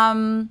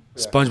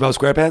 SpongeBob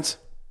SquarePants.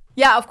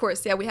 Yeah, of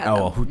course. Yeah, we had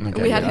them.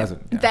 We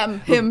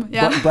had him.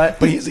 Yeah. But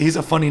He's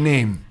a funny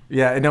name.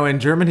 yeah, no. In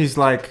German, he's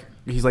like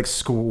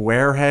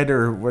Squarehead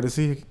or what is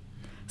he?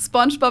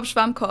 SpongeBob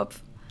Schwammkopf.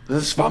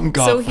 This is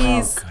SpongeBob. So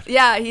he's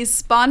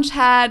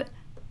Spongehead.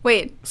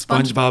 Wait,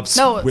 SpongeBob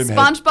No, Swimhead.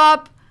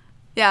 SpongeBob.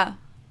 Yeah.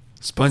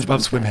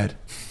 SpongeBob Swimhead.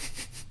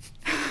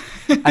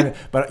 I mean,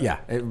 but yeah,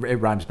 it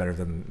rhymes better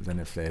than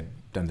if they had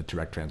done the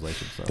direct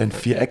translation. So. Then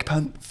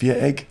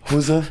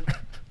Viereckhose.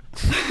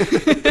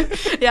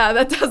 Yeah,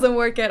 that doesn't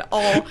work at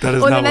all. That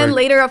does and not then work.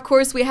 later, of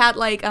course, we had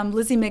like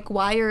Lizzie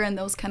McGuire and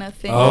those kind of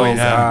things. Oh, Oh yeah.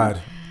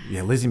 God,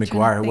 yeah, Lizzie Trying to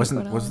McGuire think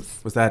wasn't what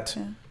else. was that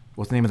Yeah.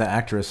 what's the name of the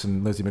actress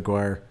in Lizzie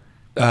McGuire?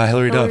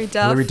 Hilary Hilary Duff.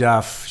 Duff. Hilary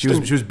Duff. She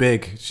was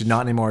big. She's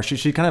not anymore.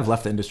 She kind of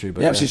left the industry,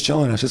 but Yeah, she's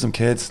chilling. She's just some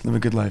kids living a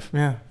good life.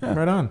 yeah,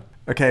 right on.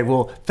 Okay,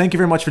 well, thank you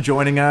very much for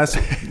joining us.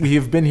 We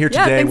have been here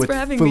Yeah, today thanks with for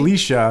having me.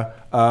 Felicia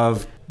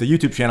of the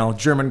YouTube channel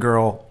German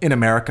Girl in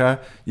America.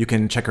 You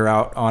can check her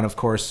out on, of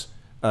course,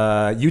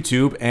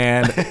 YouTube,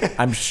 and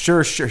I'm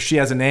sure she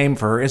has a name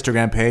for her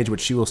Instagram page,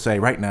 which she will say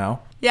right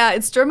now. Yeah,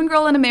 it's German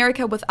Girl in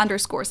America with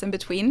underscores in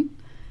between.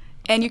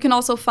 And you can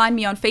also find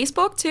me on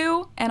Facebook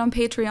too, and on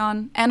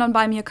Patreon, and on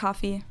Buy Me a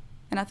Coffee.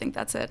 And I think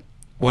that's it.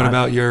 What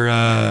about your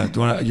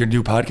your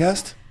new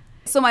podcast?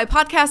 So my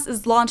podcast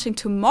is launching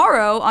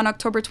tomorrow on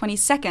October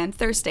 22nd,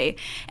 Thursday,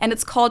 and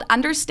it's called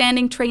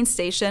Understanding Train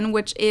Station,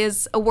 which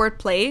is a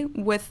wordplay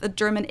with a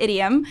German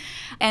idiom,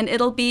 and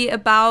it'll be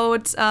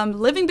about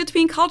living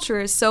between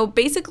cultures. So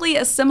basically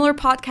a similar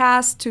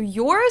podcast to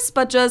yours,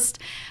 but just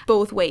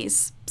both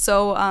ways.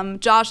 So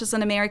Josh is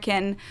an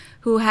American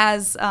who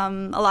has a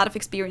lot of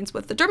experience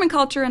with the German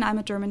culture, and I'm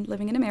a German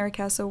living in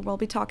America, so we'll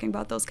be talking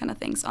about those kind of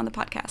things on the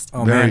podcast.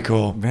 Oh, Very man.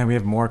 cool. Man, we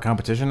have more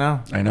competition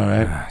now. I know,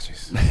 right? Ah,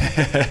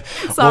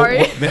 jeez.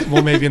 Sorry.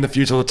 Well, maybe in the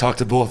future we'll talk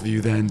to both of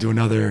you then, do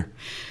another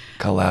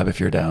collab if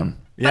you're down.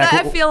 But cool.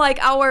 I feel like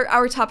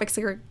our topics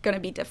are going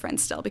to be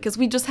different still because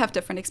we just have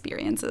different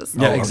experiences.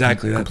 Yeah, Oh,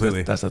 exactly.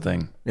 completely. That's the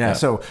thing. Yeah,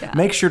 so Yeah.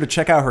 make sure to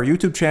check out her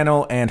YouTube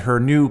channel and her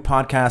new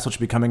podcast, which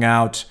will be coming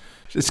out.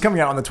 It's coming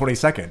out on the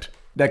 22nd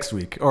next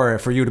week, or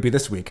for you to be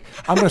this week.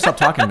 I'm going to stop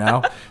talking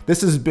now. This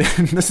has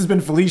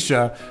been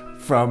Felicia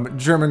from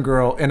German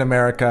Girl in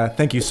America.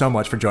 Thank you so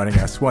much for joining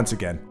us once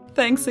again.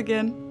 Thanks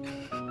again.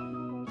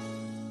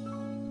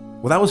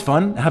 Well, that was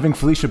fun having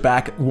Felicia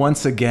back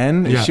once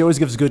again. Yeah. She always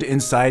gives good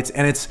insights,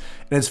 and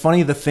it's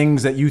funny the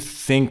things that you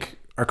think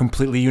are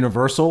completely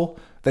universal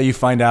that you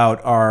find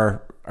out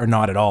are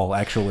not at all,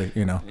 actually.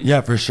 You know.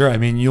 Yeah, for sure. I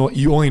mean,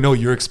 you only know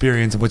your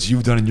experience and what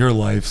you've done in your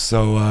life.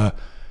 So,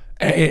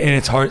 and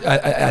it's hard.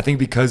 I think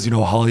because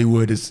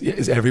Hollywood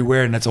is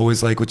everywhere, and that's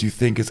always like what you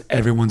think is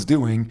everyone's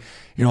doing.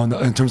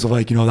 In terms of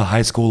like the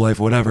high school life,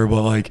 whatever.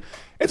 But like,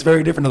 it's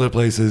very different in other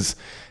places.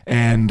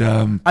 And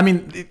I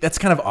mean, that's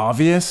kind of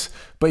obvious,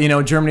 but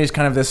Germany is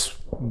kind of this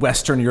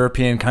Western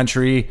European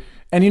country,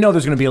 and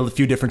there's going to be a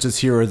few differences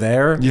here or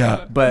there.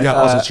 Yeah, but yeah,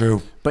 also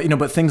true. But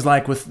but things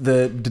like with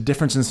the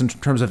differences in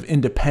terms of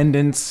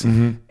independence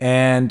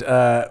and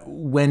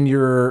when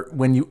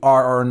you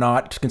are or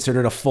not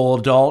considered a full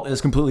adult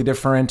is completely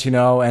different.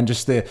 And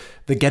just the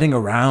getting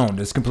around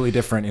is completely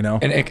different.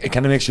 And it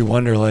kind of makes you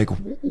wonder, like,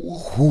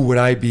 who would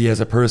I be as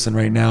a person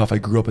right now if I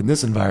grew up in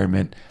this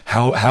environment?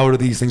 How do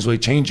these things really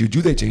change you?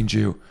 Do they change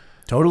you?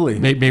 Totally.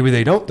 Maybe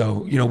they don't, though.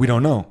 We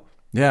don't know.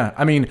 Yeah,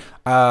 I mean,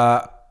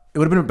 it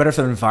would have been better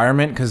for the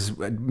environment because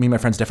me and my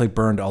friends definitely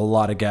burned a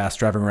lot of gas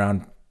driving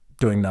around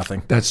doing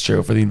nothing. That's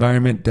true. For the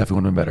environment, definitely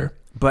would have been better.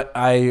 But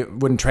I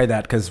wouldn't trade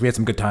that because we had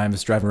some good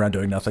times driving around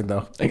doing nothing,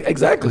 though.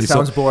 Exactly. It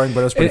sounds boring, but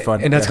it was pretty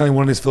fun. And that's kind of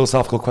one of these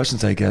philosophical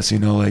questions, I guess.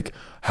 Like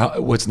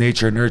what's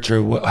nature,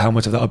 nurture? How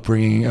much of the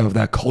upbringing of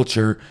that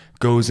culture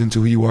goes into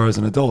who you are as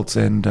an adult?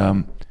 And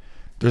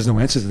there's no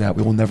answer to that.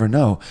 We will never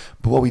know.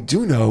 But what we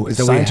do know is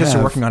that scientists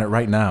are working on it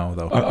right now,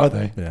 though. Are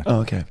they? Yeah.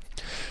 Oh, okay.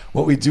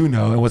 What we do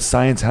know and what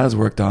science has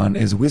worked on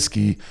is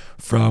whiskey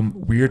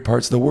from weird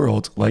parts of the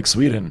world, like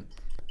Sweden.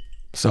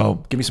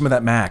 So give me some of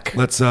that Mac.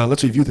 Let's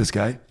review this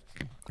guy.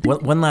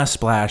 One last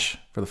splash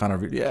for the final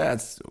review. Yeah,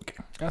 it's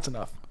okay. That's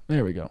enough.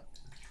 There we go.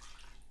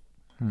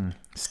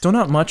 Still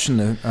not much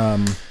in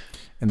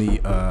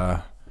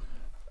the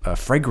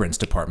fragrance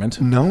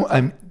department.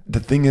 No, the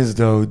thing is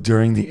though,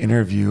 during the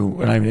interview,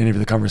 when I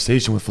interviewed the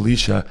conversation with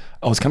Felicia,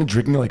 I was kind of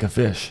drinking it like a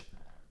fish.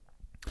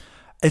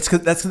 It's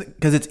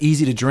because it's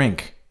easy to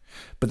drink,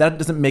 but that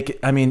doesn't make it.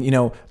 I mean,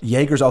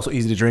 Jaeger's also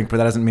easy to drink, but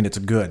that doesn't mean it's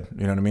good.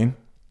 You know what I mean?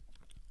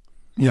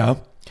 Yeah,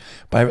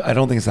 but I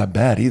don't think it's that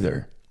bad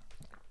either.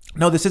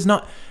 No, this is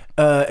not.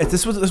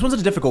 This one's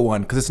a difficult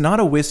one because it's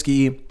not a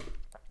whiskey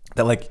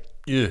that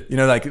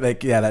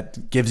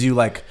that gives you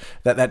like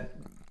that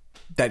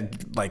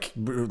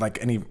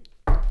any.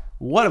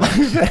 What am I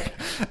saying?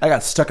 I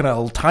got stuck in a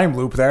little time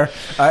loop there.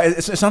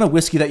 It's not a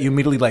whiskey that you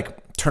immediately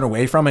like turn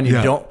away from and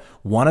you don't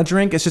want to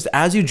drink. It's just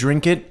as you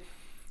drink it,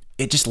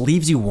 it just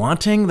leaves you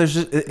wanting.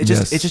 It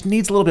just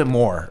needs a little bit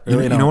more.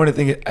 You know what I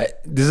think?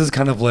 This is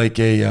kind of like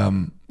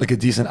a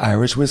decent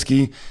Irish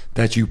whiskey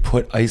that you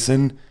put ice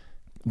in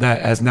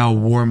that has now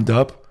warmed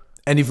up.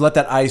 And you've let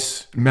that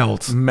ice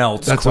melt.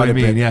 That's what I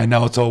mean. Yeah,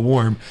 now it's all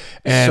warm.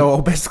 And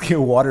so basically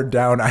a watered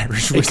down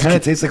Irish whiskey. It kind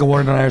of tastes like a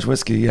watered down Irish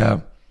whiskey,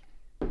 yeah.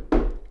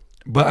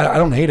 But I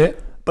don't hate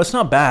it. But it's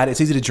not bad. It's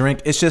easy to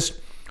drink. It's just,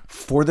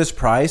 for this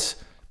price,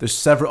 there's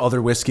several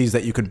other whiskeys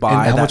that you could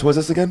buy. And how much was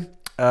this again?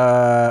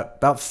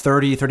 About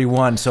 30,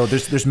 31. So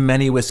there's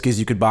many whiskeys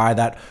you could buy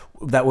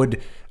that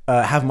would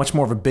have much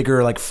more of a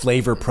bigger like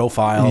flavor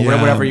profile, or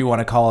whatever you want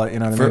to call it. You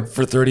know what I mean?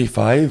 For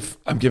 35,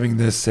 I'm giving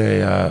this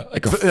a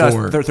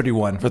 4.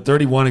 31. For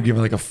 31, I'm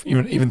giving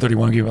even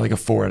 31, I'm giving it like a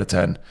 4 out of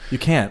 10. You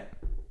can't.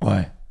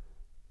 Why?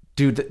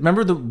 Dude,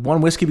 remember the one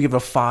whiskey we gave a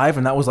 5,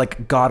 and that was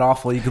like god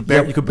awful. You could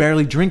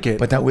barely drink it.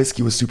 But that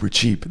whiskey was super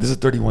cheap. This is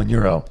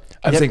 €31.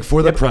 I'm saying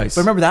for the price.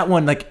 But remember that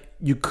one, like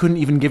you couldn't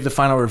even give the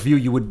final review.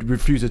 You would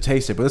refuse to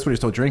taste it. But this one, you're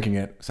still drinking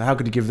it. So how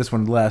could you give this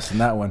one less than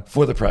that one?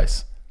 For the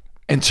price.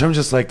 In terms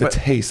of just like the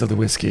taste of the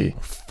whiskey.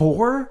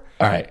 4?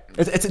 All right.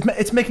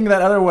 It's making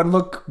that other one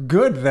look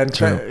good then.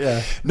 True.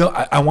 Yeah. No,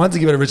 I wanted to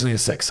give it originally a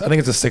 6. I think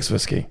it's a 6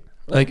 whiskey.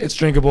 Like, it's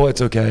drinkable.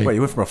 It's okay. Wait,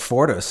 you went from a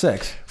 4 to a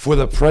 6? For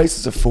the price,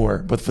 it's a 4.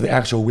 But for the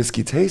actual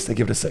whiskey taste, I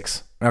give it a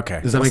 6.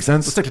 Okay. Does that make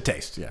sense? Let's stick to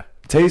taste, yeah.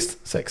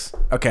 Taste, 6.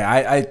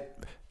 Okay,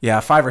 yeah,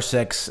 5 or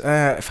 6.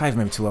 5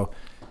 maybe too low.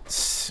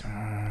 It's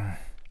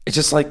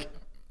just like,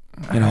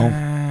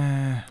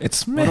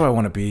 it's meh. What do I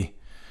want to be?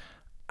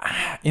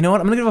 You know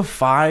what? I'm going to give it a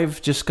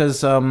 5 just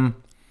because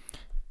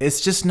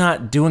it's just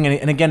not doing any.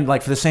 And again,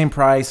 like for the same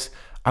price,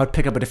 I would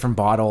pick up a different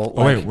bottle.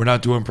 Oh, wait, we're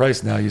not doing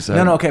price now, you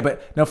said. No, okay,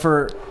 but no,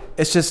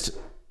 it's just,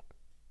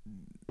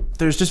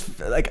 there's just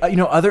like,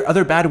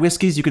 other bad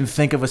whiskeys, you can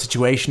think of a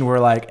situation where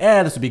like,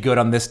 this would be good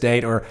on this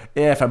date, or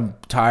if I'm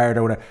tired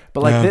or whatever.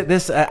 But like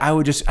this, I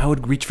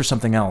would reach for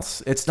something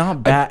else. It's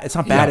not bad. It's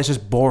not bad. It's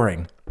just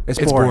boring. It's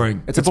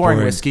boring. It's a boring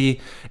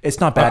whiskey.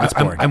 It's not bad. It's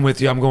boring. I'm with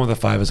you. I'm going with a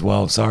 5 as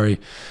well. Sorry.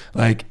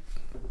 Like,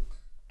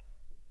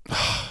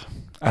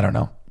 I don't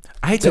know.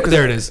 I hate to,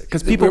 there it is.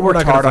 Because people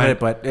work hard on it,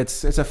 but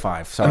it's a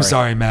 5. Sorry. I'm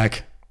sorry,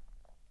 Mac.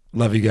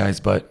 Love you guys,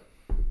 but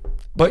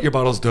your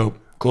bottle's dope.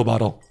 Cool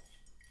bottle.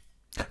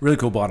 Really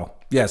cool bottle.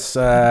 Yes.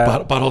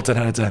 Bottle 10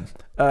 out of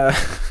 10.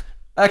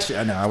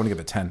 Actually, no, I wouldn't give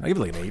it a 10. I give it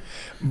like an 8.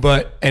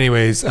 But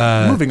anyways,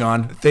 moving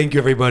on. Thank you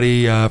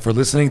everybody for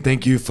listening.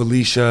 Thank you,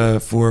 Felicia,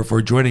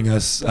 for joining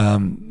us.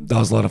 That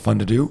was a lot of fun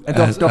to do. And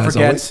don't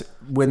forget,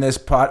 when this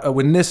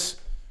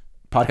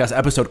podcast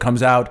episode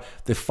comes out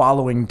the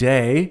following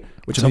day,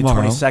 which will be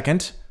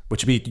 22nd,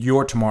 which will be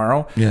your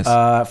tomorrow. Yes.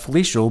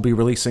 Felicia will be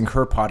releasing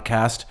her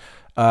podcast.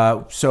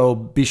 So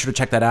be sure to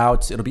check that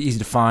out. It'll be easy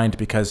to find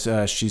because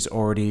she's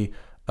already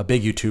a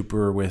big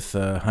YouTuber with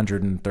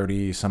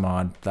 130 some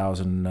odd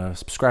thousand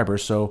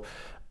subscribers. So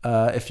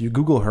if you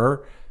Google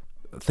her,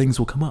 things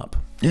will come up.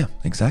 Yeah,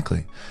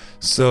 exactly.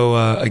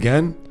 So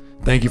again,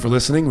 thank you for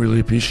listening. Really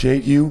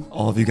appreciate you,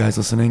 all of you guys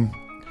listening.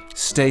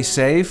 Stay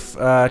safe,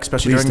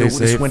 especially during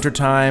this winter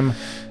time.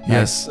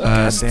 Yes.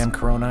 Goddamn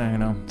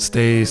Corona,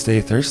 Stay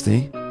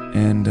thirsty,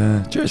 and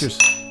cheers.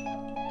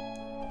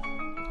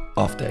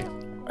 Off day.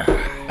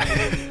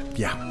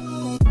 Yeah.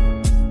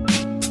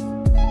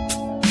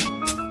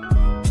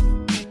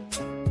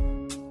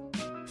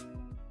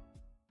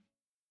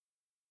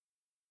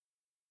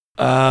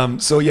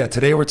 So yeah,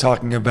 today we're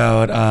talking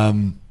about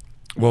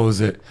what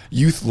was it?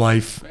 Youth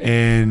life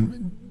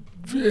and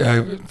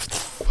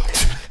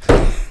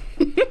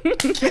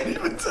can't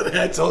even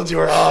today. I told you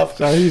we're off.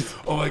 Sorry.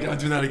 Oh my god,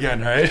 do that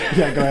again, right?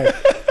 Yeah, go ahead.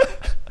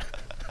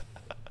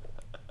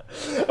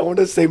 I want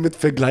to say mit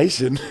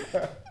Vergleichen.